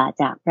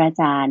ๆจากพระอา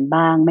จารย์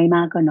บ้างไม่ม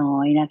ากก็น้อ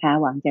ยนะคะ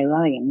หวังใจว่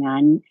าอย่าง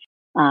นั้น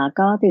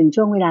ก็ถึง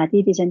ช่วงเวลา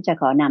ที่ดิฉันจะ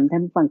ขอนำท่า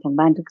นผู้ฟังทาง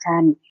บ้านทุกท่า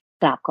น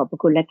กราบขอบพระ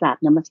คุณและกราบ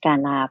นมัสการ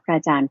ลาพระอ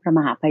าจารย์พระม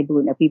หาไพบู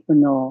ลย์อภิปุณ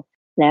โญ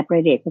และพร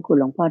ะเดชพระคุณ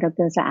หลวงพ่อด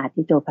ร.สะอาด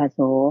ทิโตภาโส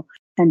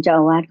ท่านเจ้า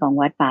อาวาสของ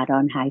วัดป่าดอ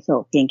นหายโศ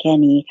กเพียงแค่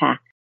นี้ค่ะ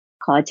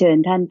ขอเชิญ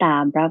ท่านตา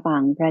มรับฟั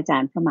งพระอาจา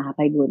รย์พระมหาไพ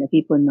บูลย์อภิ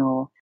ปุณโญ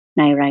ใ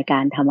นรายกา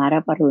รธรรมารั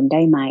บอรุณไ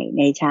ด้ใหม่ใ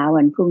นเช้า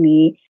วันพรุ่ง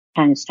นี้ท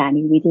างสถา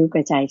นีวิทยุก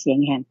ระจายเสียง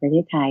แห่งประเท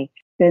ศไทย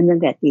เริ่มตั้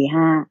งแต่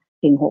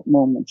 5:00 ถึง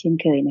 6:00 นเหมือนเช่น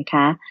เคยนะค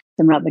ะส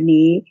ำหรับวัน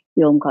นี้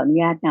โยมขออนุ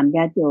ญาตนำญ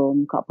าติโยม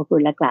ขอบพระคุ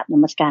ณและกราบน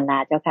มัสการลา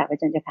เจ้าค่ะพระอ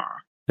าจารย์เจ้าค่ะ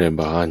เรียน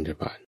บ้าน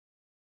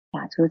ส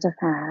าธุเจ้า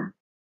ค่ะ